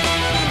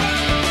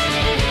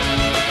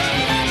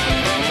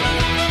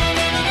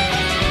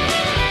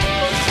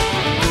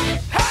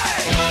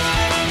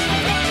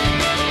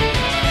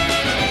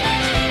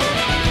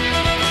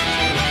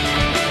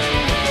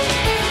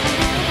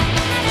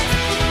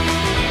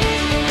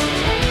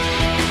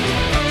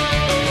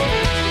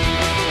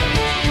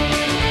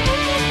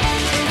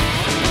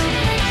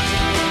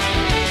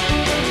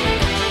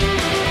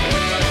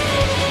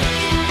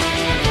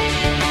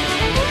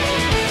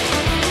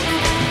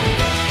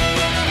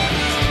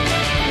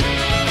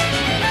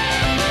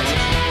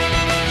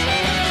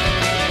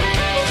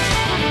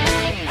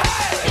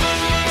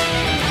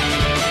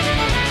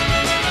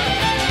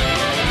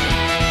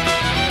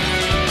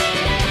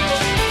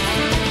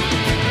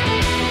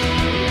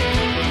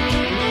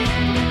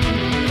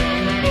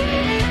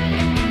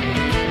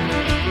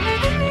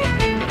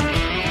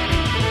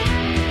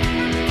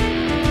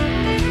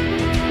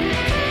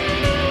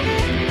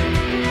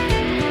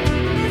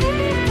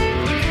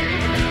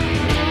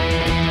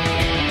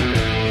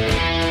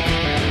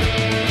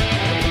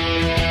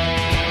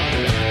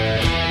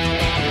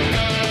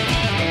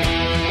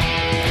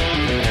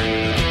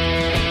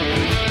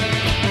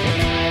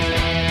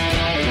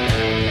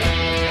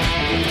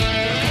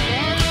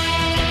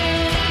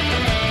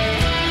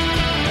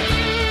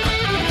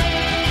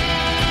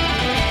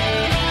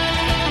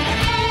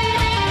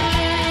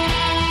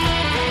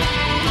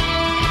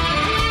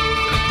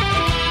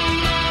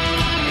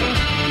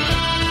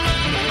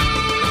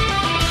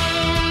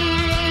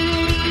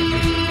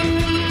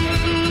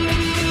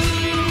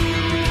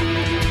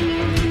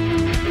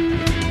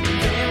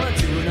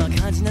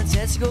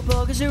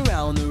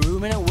 Around the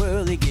room in a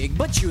whirly gig,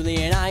 but Julie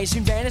and I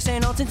soon vanished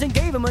and Altonson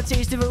gave him a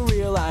taste of a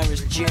real Irish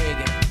jig.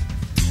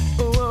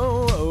 Oh,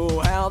 oh, oh,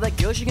 how that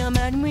girl she got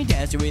mad when we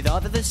danced, and we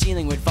thought that the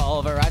ceiling would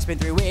fall. For I spent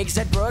 3 weeks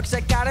at Brooks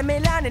Academy,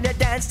 learning to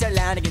dance to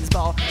Lanigan's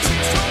Ball. 6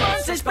 whole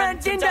months I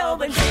spent in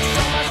Dublin, 6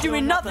 whole months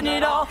doing nothing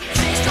at all.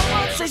 6 whole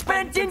months I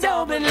spent in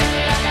Dublin,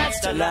 that's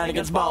to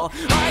Lanigan's Ball.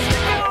 I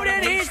stepped out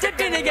and he stepped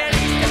in again,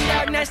 he stepped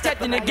out and I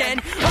stepped in again.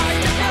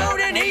 I stepped out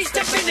and he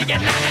stepped in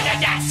again,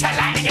 that's to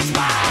Lanigan's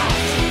Ball.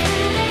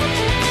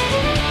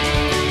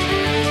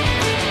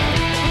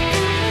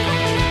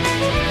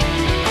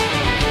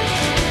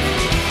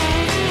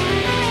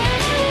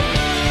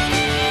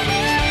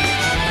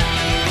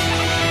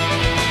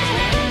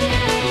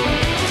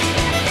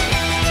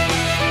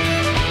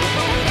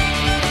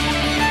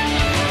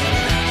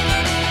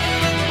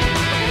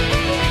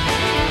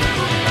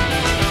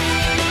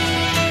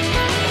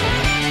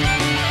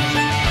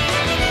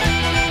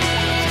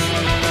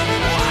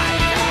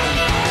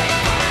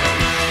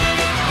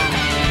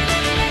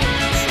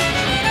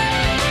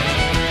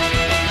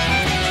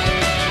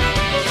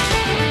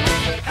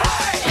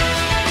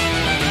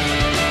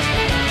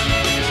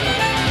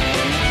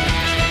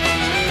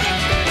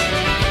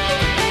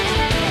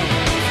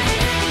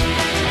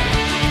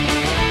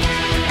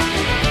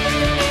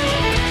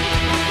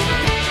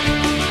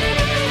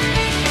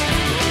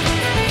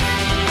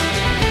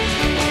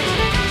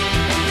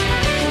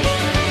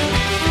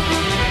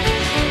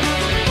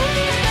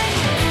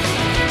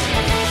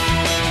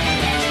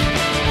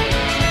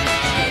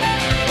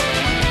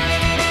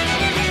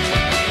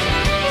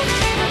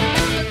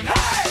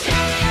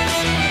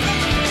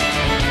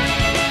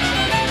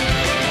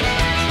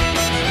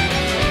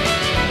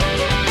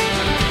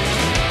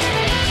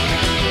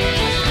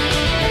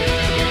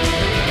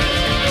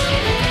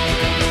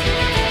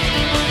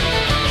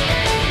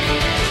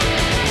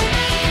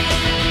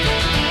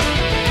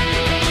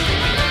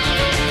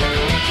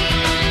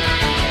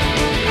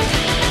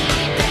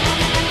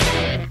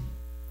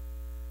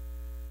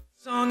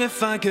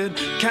 If I could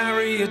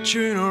carry a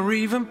tune or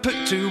even put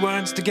 2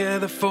 words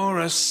together for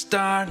a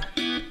start.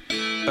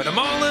 But I'm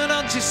all in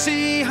on to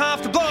see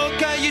half the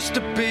bloke I used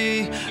to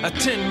be, a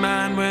tin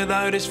man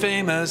without his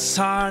famous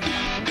heart.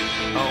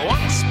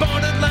 Once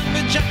born in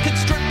language I could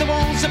strip the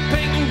walls of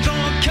paint and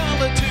draw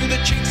colour to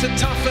the cheeks of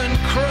toughened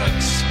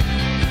crooks.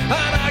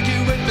 I'd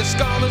argue with the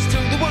scholars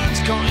till the words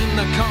caught in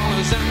the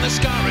collars and the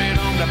scarring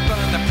on to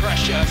burn the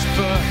precious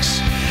books.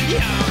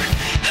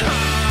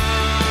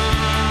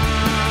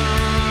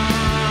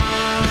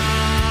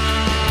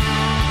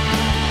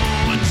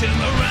 Until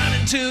I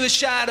ran into a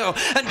shadow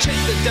and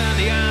chased her down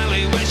the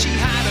alley where she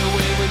had her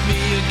way with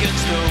me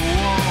against the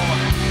wall.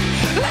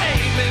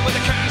 Laid me with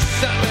a curse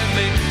that left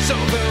me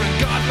sober and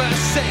God bless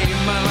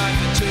saved my life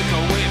and took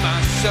away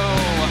my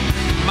soul,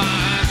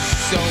 my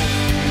soul.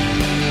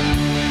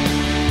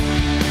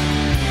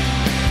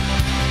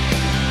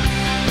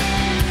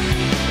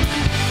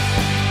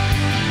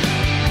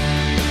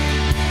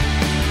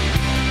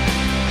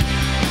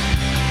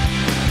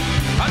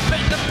 I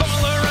bend the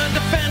baller and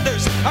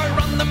defenders, I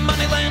run the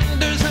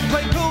moneylenders and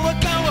play pool or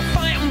go a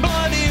fighting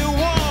bloody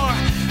war.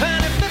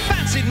 And if they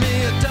fancied me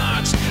at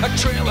darts, a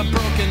trail of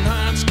broken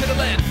hearts could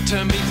have led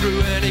to me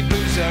through any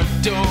boozer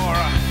door.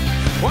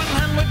 One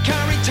hand would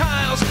carry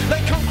tiles,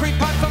 lay concrete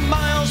pipe for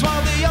miles,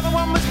 while the other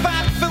one was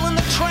backfilling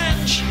the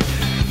trench.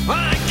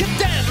 I could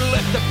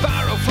deadlift the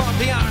barrel for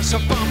the arse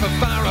of Bumper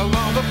Farrell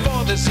long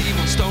before this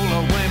evil stole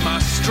away my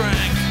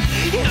strength.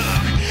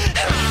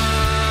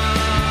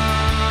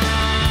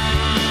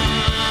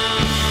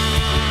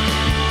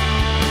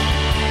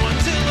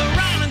 Until I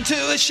ran into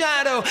a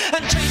shadow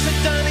and chased her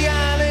down the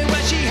alley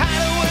where she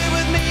had away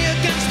with me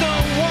against a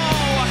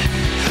wall.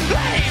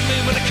 Laid me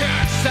with a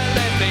curse that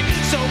left me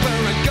sober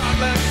and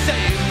godless,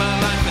 saved my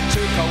life and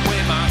took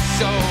away my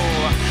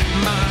soul.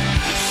 My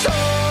soul.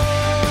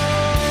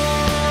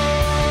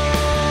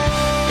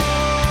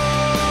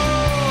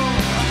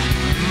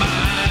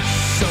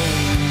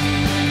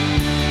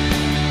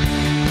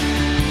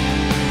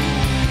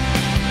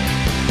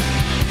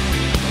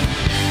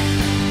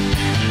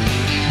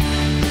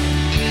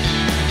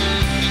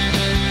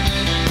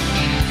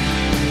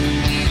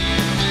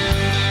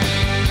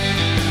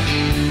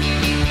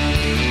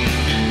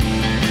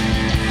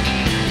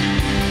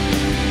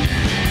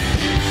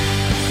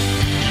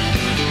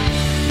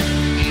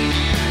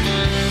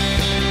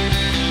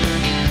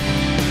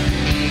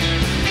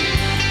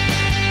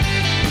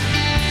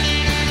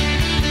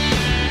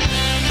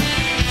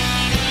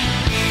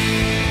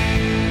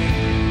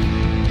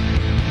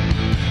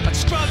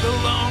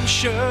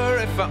 Sure,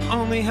 if I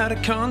only had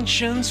a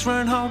conscience for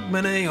an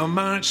Hogmanay on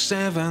March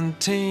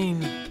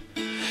 17.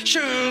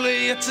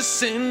 Surely it's a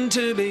sin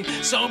to be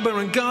sober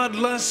and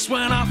godless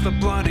when half the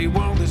bloody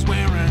world is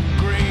wearing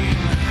green.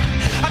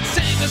 I'd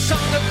sing a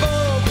song of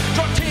old,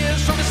 draw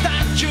tears from a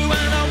statue,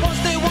 and I was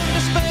the one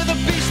to spare the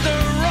beast a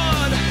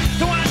rod.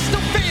 Though I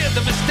still fear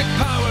the mystic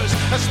powers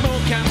of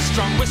smoke and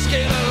strong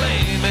whiskey to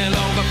lay me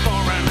low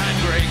before an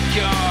angry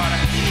god.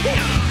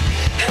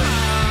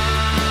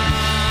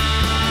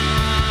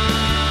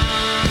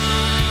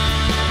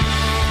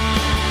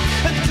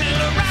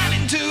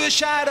 To a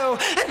shadow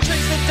and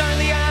chased her down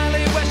the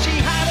alley where she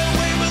had her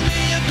way with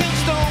me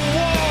against the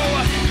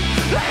wall.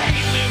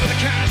 Laid me with a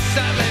curse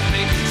that left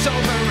me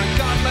sober and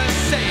godless,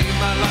 saved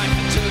my life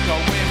and took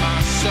away my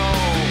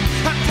soul.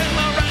 Until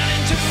I ran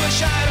into a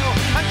shadow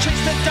and chased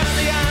her down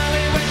the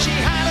alley where she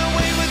had her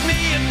way with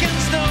me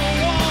against the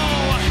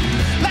wall.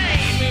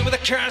 Laid me with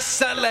a curse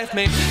that left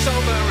me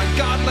sober and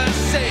godless,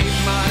 saved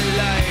my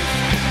life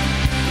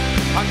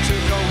and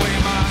took away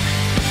my soul.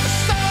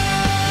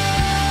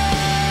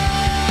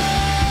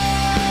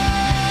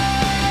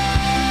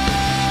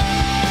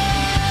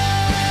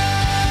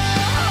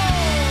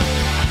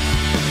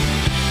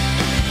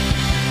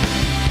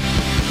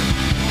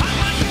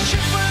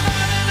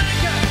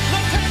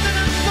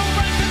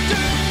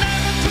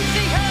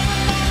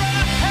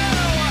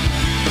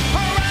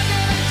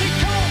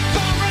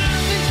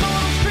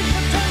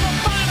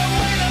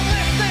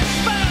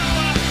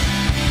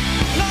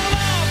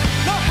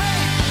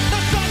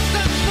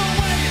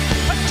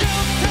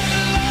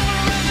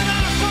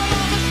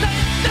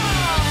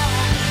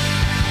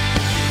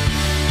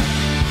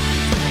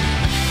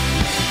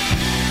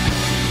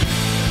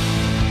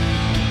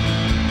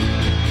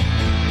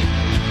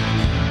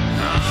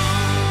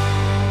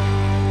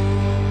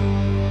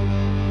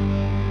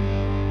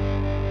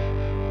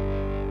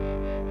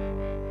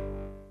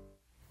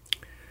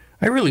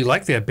 I really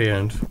like that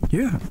band.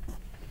 Yeah.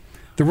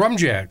 The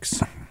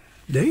Rumjacks.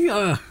 They,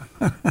 I'm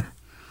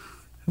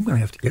going to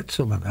have to get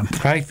some of them.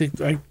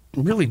 I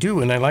really do,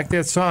 and I like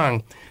that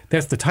song.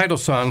 That's the title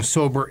song,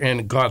 Sober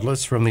and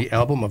Godless, from the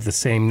album of the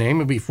same name.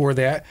 And before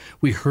that,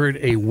 we heard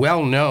a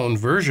well-known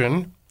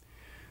version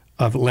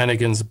of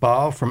Lanigan's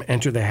Ball from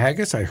Enter the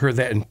Haggis. I heard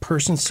that in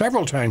person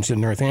several times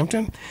in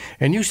Northampton.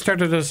 And you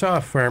started us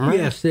off, Farmer.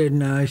 Yes,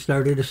 and I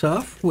started us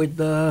off with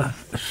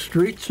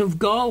Streets of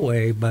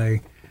Galway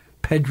by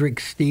Pedrick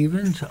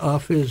Stevens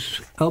off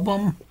his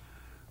album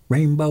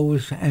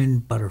Rainbows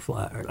and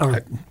Butterflies,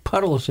 or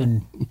Puddles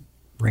and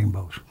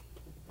Rainbows.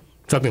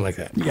 Something like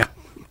that. Yeah.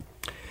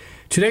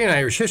 Today in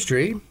Irish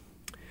history,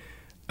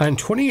 on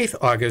 28th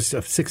August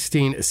of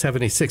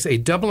 1676, a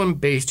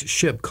Dublin-based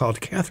ship called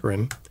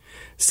Catherine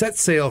set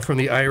sail from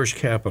the Irish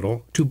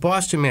capital to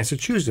Boston,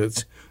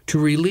 Massachusetts, to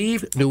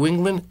relieve New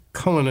England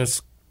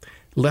colonists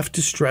left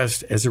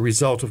distressed as a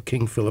result of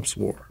King Philip's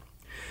War.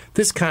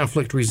 This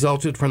conflict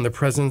resulted from the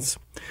presence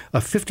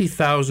of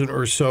 50,000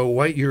 or so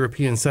white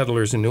European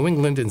settlers in New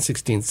England in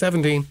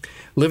 1670,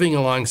 living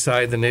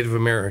alongside the Native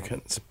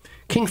Americans.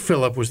 King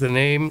Philip was the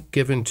name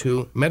given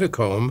to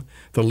Metacomb,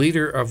 the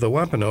leader of the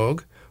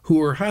Wampanoag, who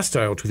were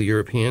hostile to the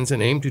Europeans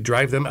and aimed to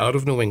drive them out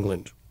of New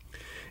England.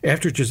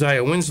 After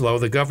Josiah Winslow,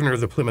 the governor of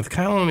the Plymouth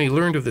colony,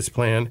 learned of this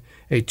plan,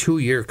 a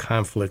 2-year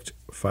conflict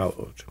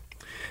followed.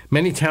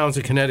 Many towns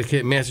in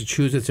Connecticut,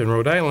 Massachusetts, and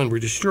Rhode Island were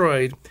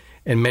destroyed,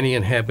 and many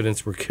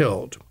inhabitants were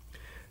killed.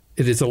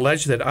 It is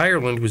alleged that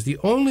Ireland was the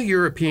only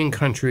European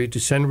country to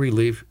send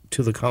relief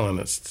to the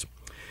colonists.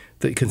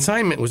 The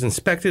consignment was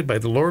inspected by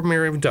the Lord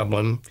Mayor of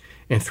Dublin,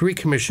 and 3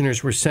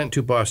 commissioners were sent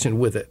to Boston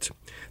with it.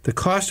 The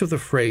cost of the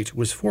freight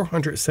was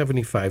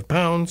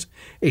 £475,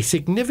 a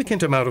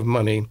significant amount of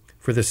money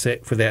for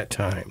that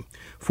time.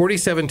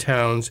 47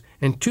 towns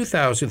and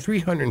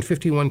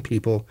 2,351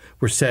 people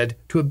were said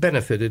to have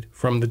benefited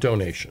from the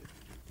donation.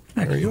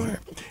 There you are.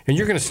 And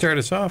you're going to start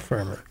us off,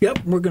 Farmer.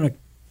 Yep, we're going to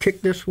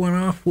kick this one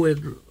off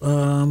with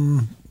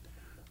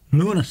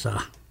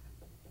Lunasa.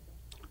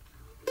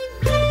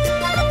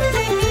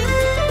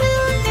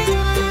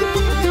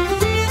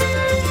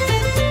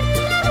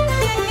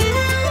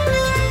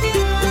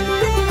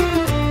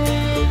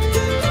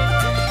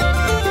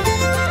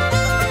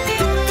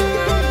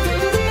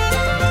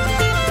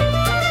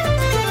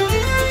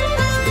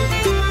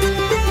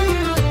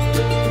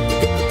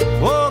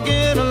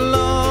 Walking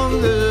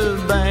along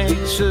the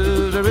banks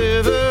of the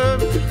river,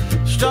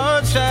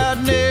 starts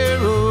out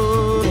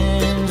narrow,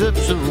 ends up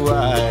so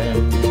wide.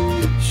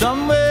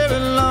 Somewhere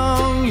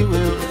along you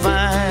will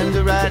find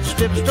the right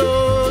step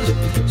stores.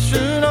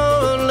 Sooner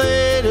or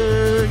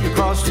later you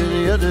cross to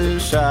the other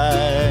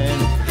side.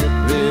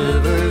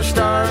 River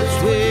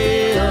starts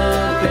way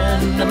up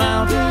in the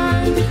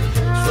mountains,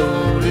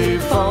 slowly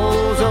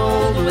falls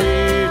all the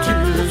way to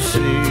the sea.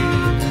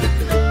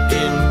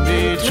 In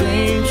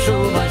between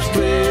so much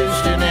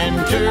twisting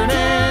and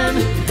turning,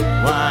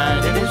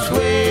 winding its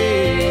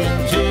way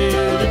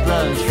until it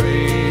runs free.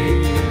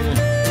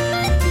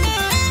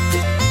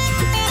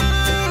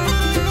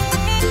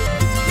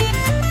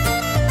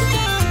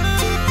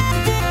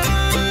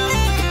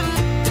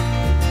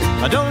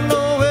 I don't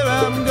know where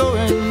I'm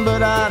going,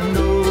 but I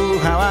know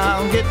how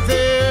I'll get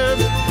there.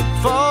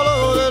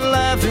 Follow the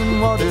laughing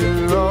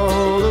water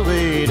all the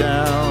way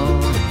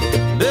down.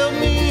 Build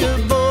me a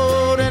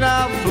boat and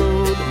I'll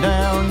float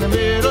down the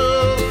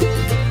middle.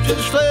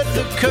 Just let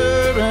the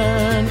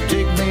current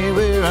take me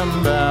where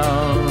I'm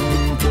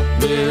bound.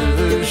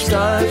 River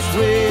starts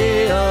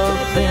way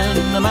up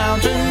in the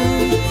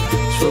mountains,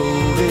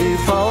 slowly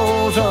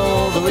falls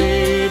all the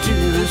way to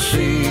the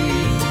sea.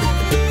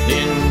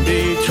 In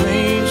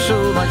between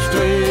so much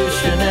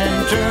twisting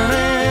and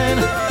turning,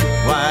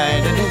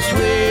 winding its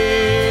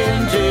way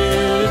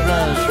until it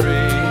runs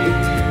free.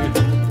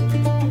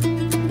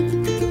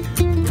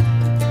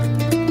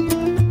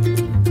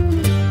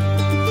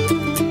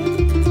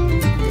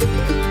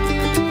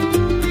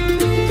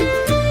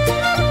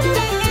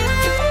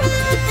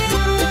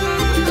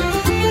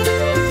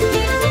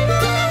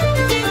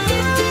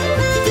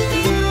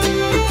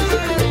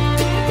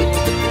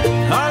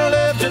 I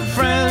left a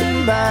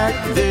friend back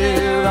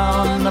there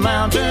on the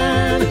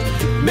mountain,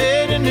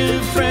 made a new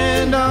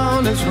friend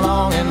on this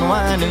long and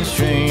winding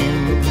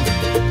stream.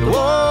 The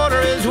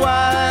water is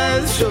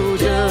wide, so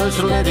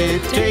just let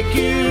it take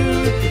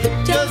you,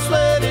 just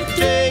let it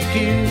take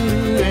you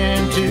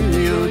into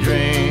your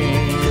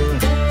dream.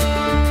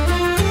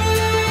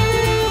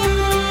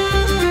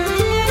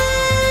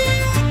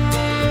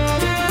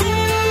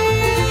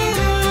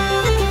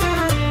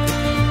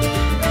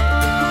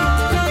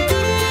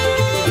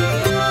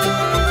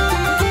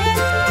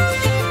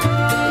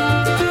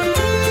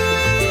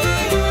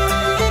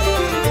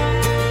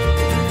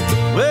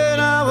 When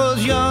I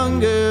was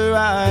younger,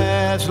 I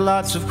asked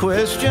lots of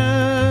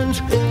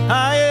questions.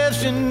 I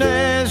asked and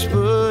asked,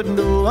 but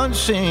no one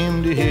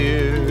seemed to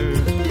hear.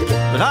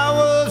 But I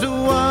was the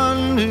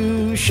one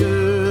who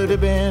should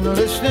have been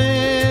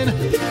listening.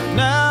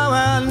 Now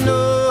I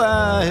know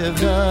I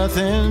have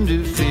nothing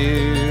to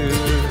fear.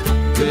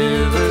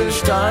 River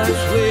starts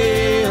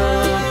way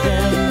up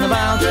in the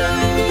mountain,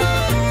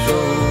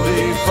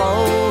 slowly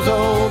falls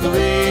all the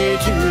way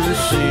to the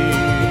sea.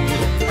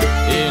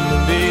 In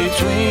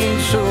between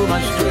so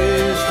much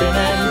twisting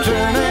and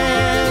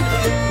turning,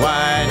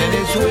 winding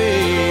its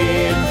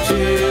way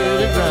until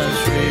it runs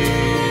free.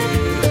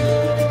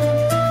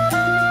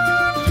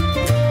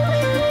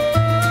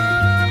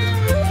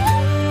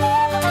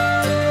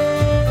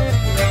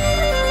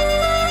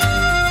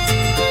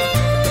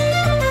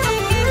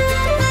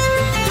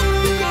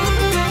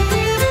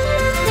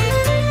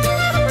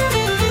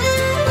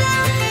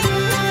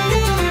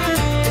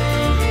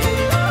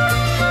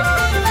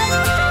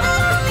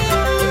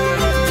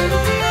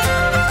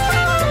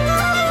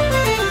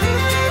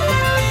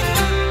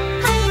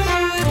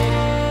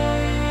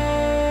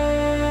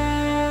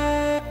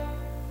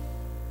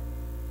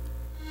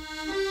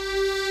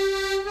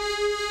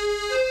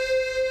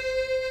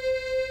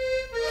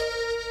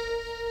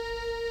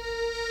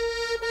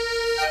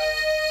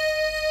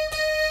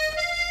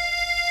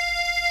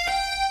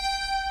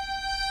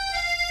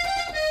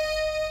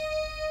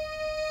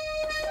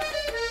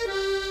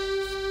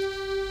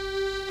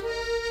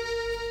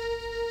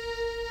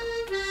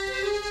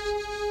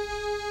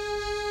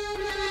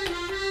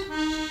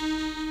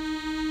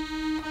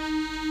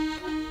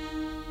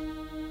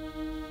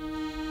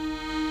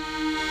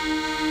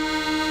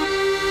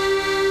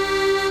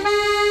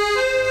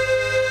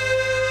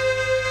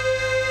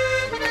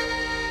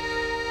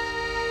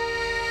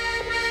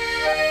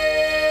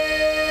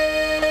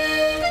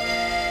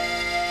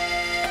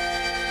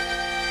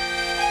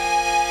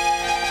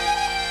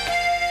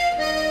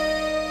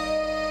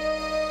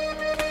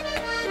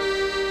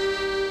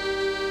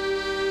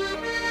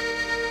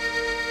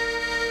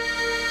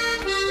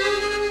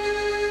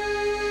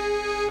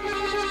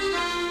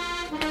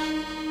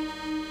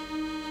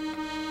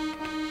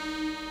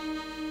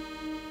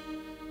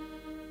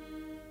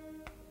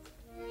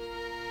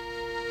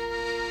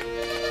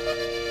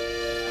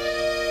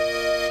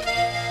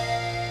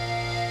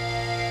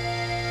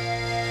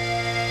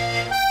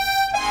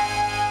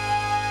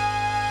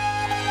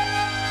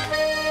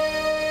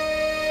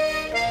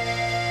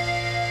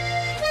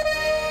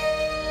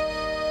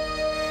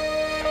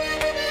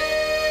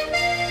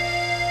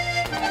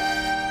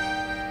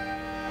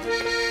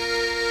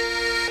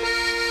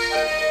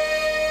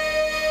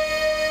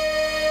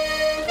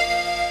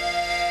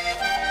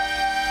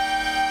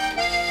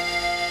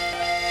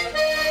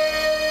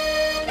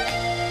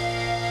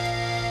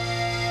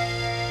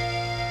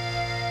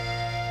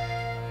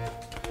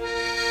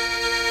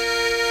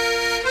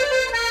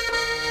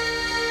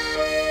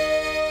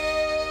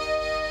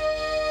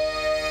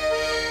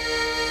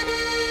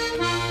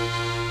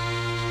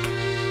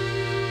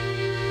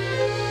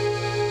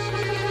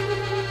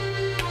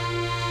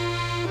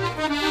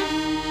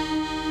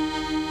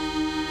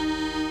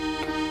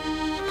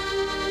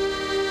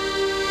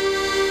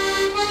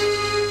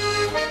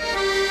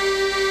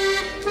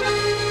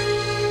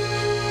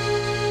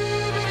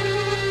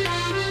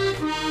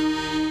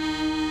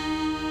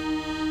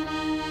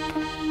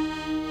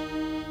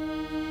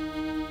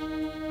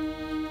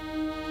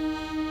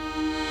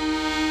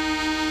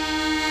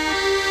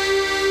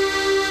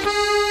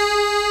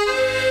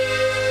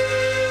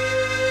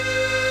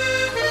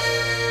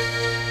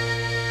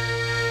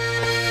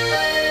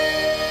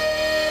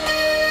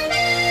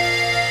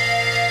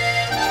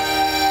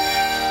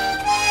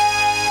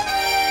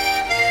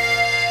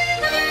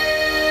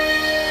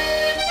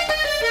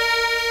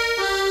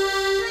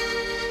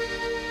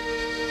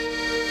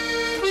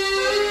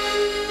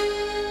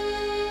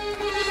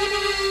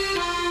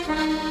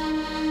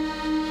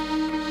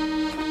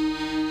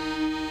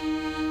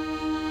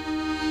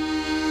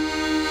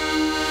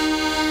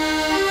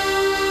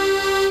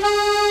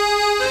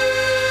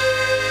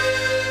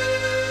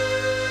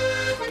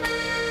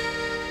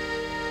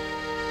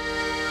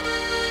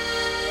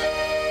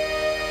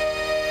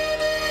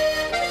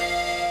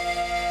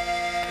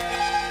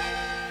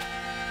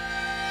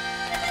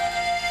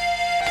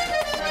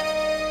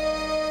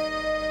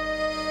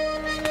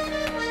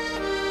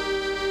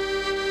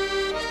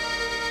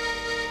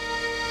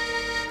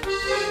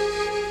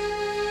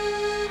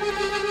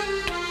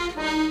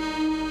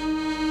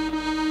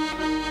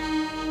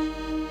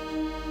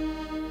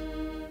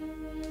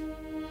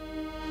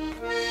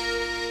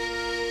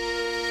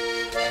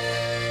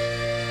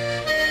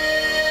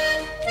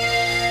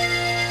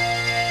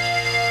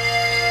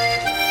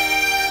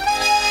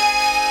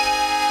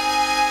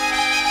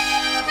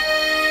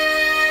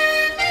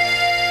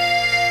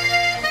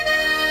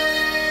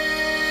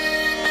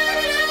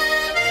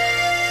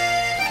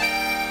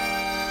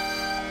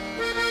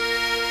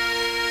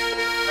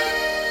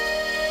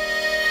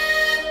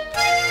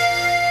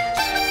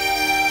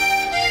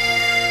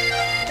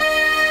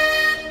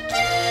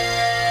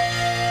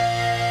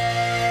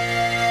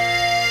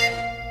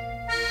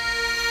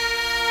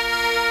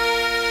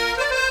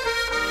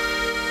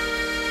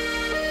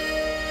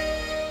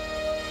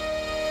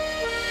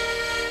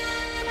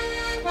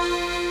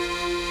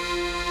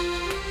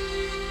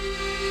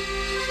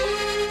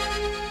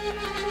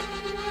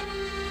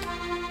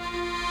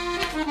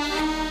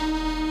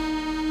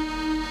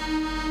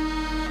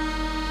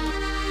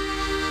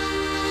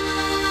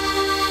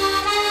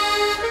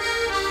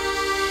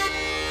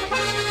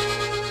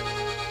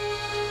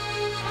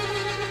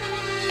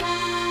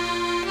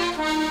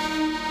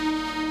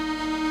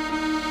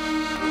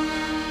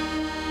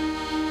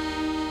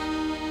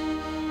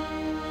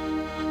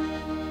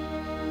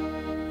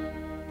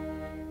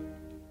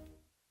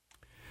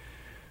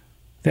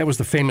 That was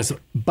the famous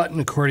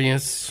button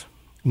accordionist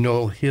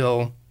Noel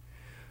Hill,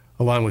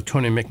 along with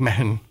Tony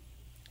McMahon,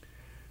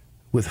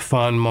 with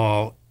Fawn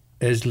Mall,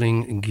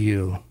 Esling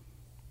Gill.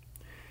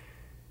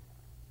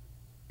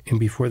 And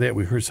before that,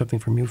 we heard something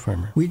from you,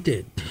 Farmer. We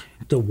did.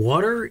 The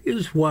Water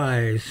is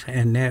Wise,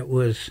 and that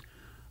was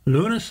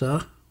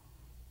Lunasa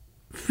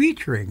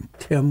featuring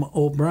Tim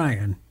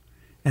O'Brien,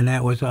 and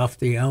that was off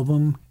the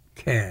album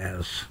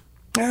Kaz.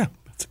 Yeah,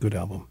 that's a good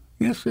album.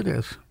 Yes, it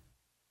is.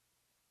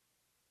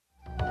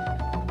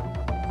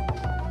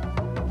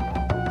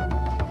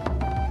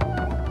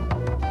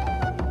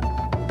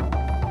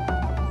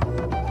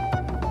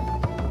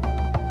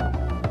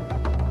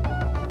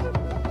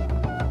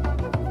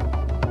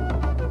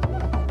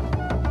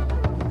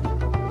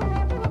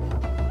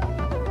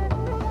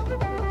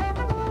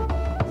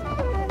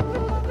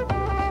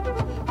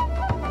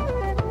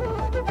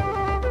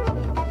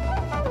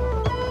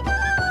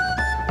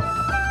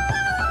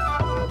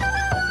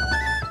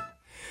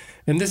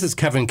 And this is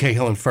Kevin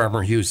Cahill and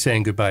Farmer Hughes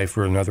saying goodbye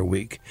for another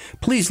week.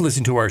 Please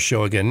listen to our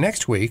show again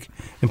next week,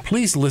 and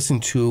please listen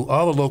to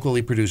all the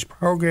locally produced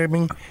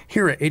programming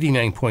here at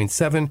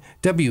 89.7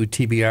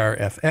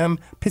 WTBR-FM,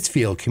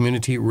 Pittsfield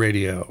Community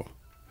Radio.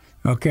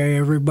 Okay,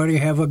 everybody,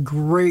 have a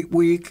great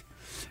week.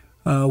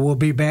 We'll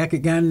be back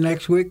again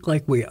next week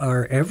like we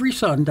are every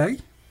Sunday.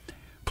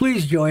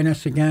 Please join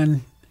us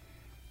again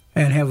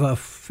and have a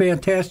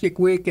fantastic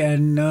week,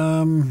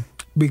 and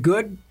be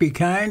good, be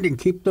kind, and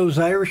keep those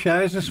Irish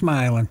eyes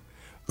a-smiling.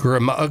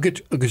 Grama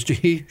Ugat August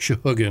Jehi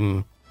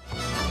Shahugan.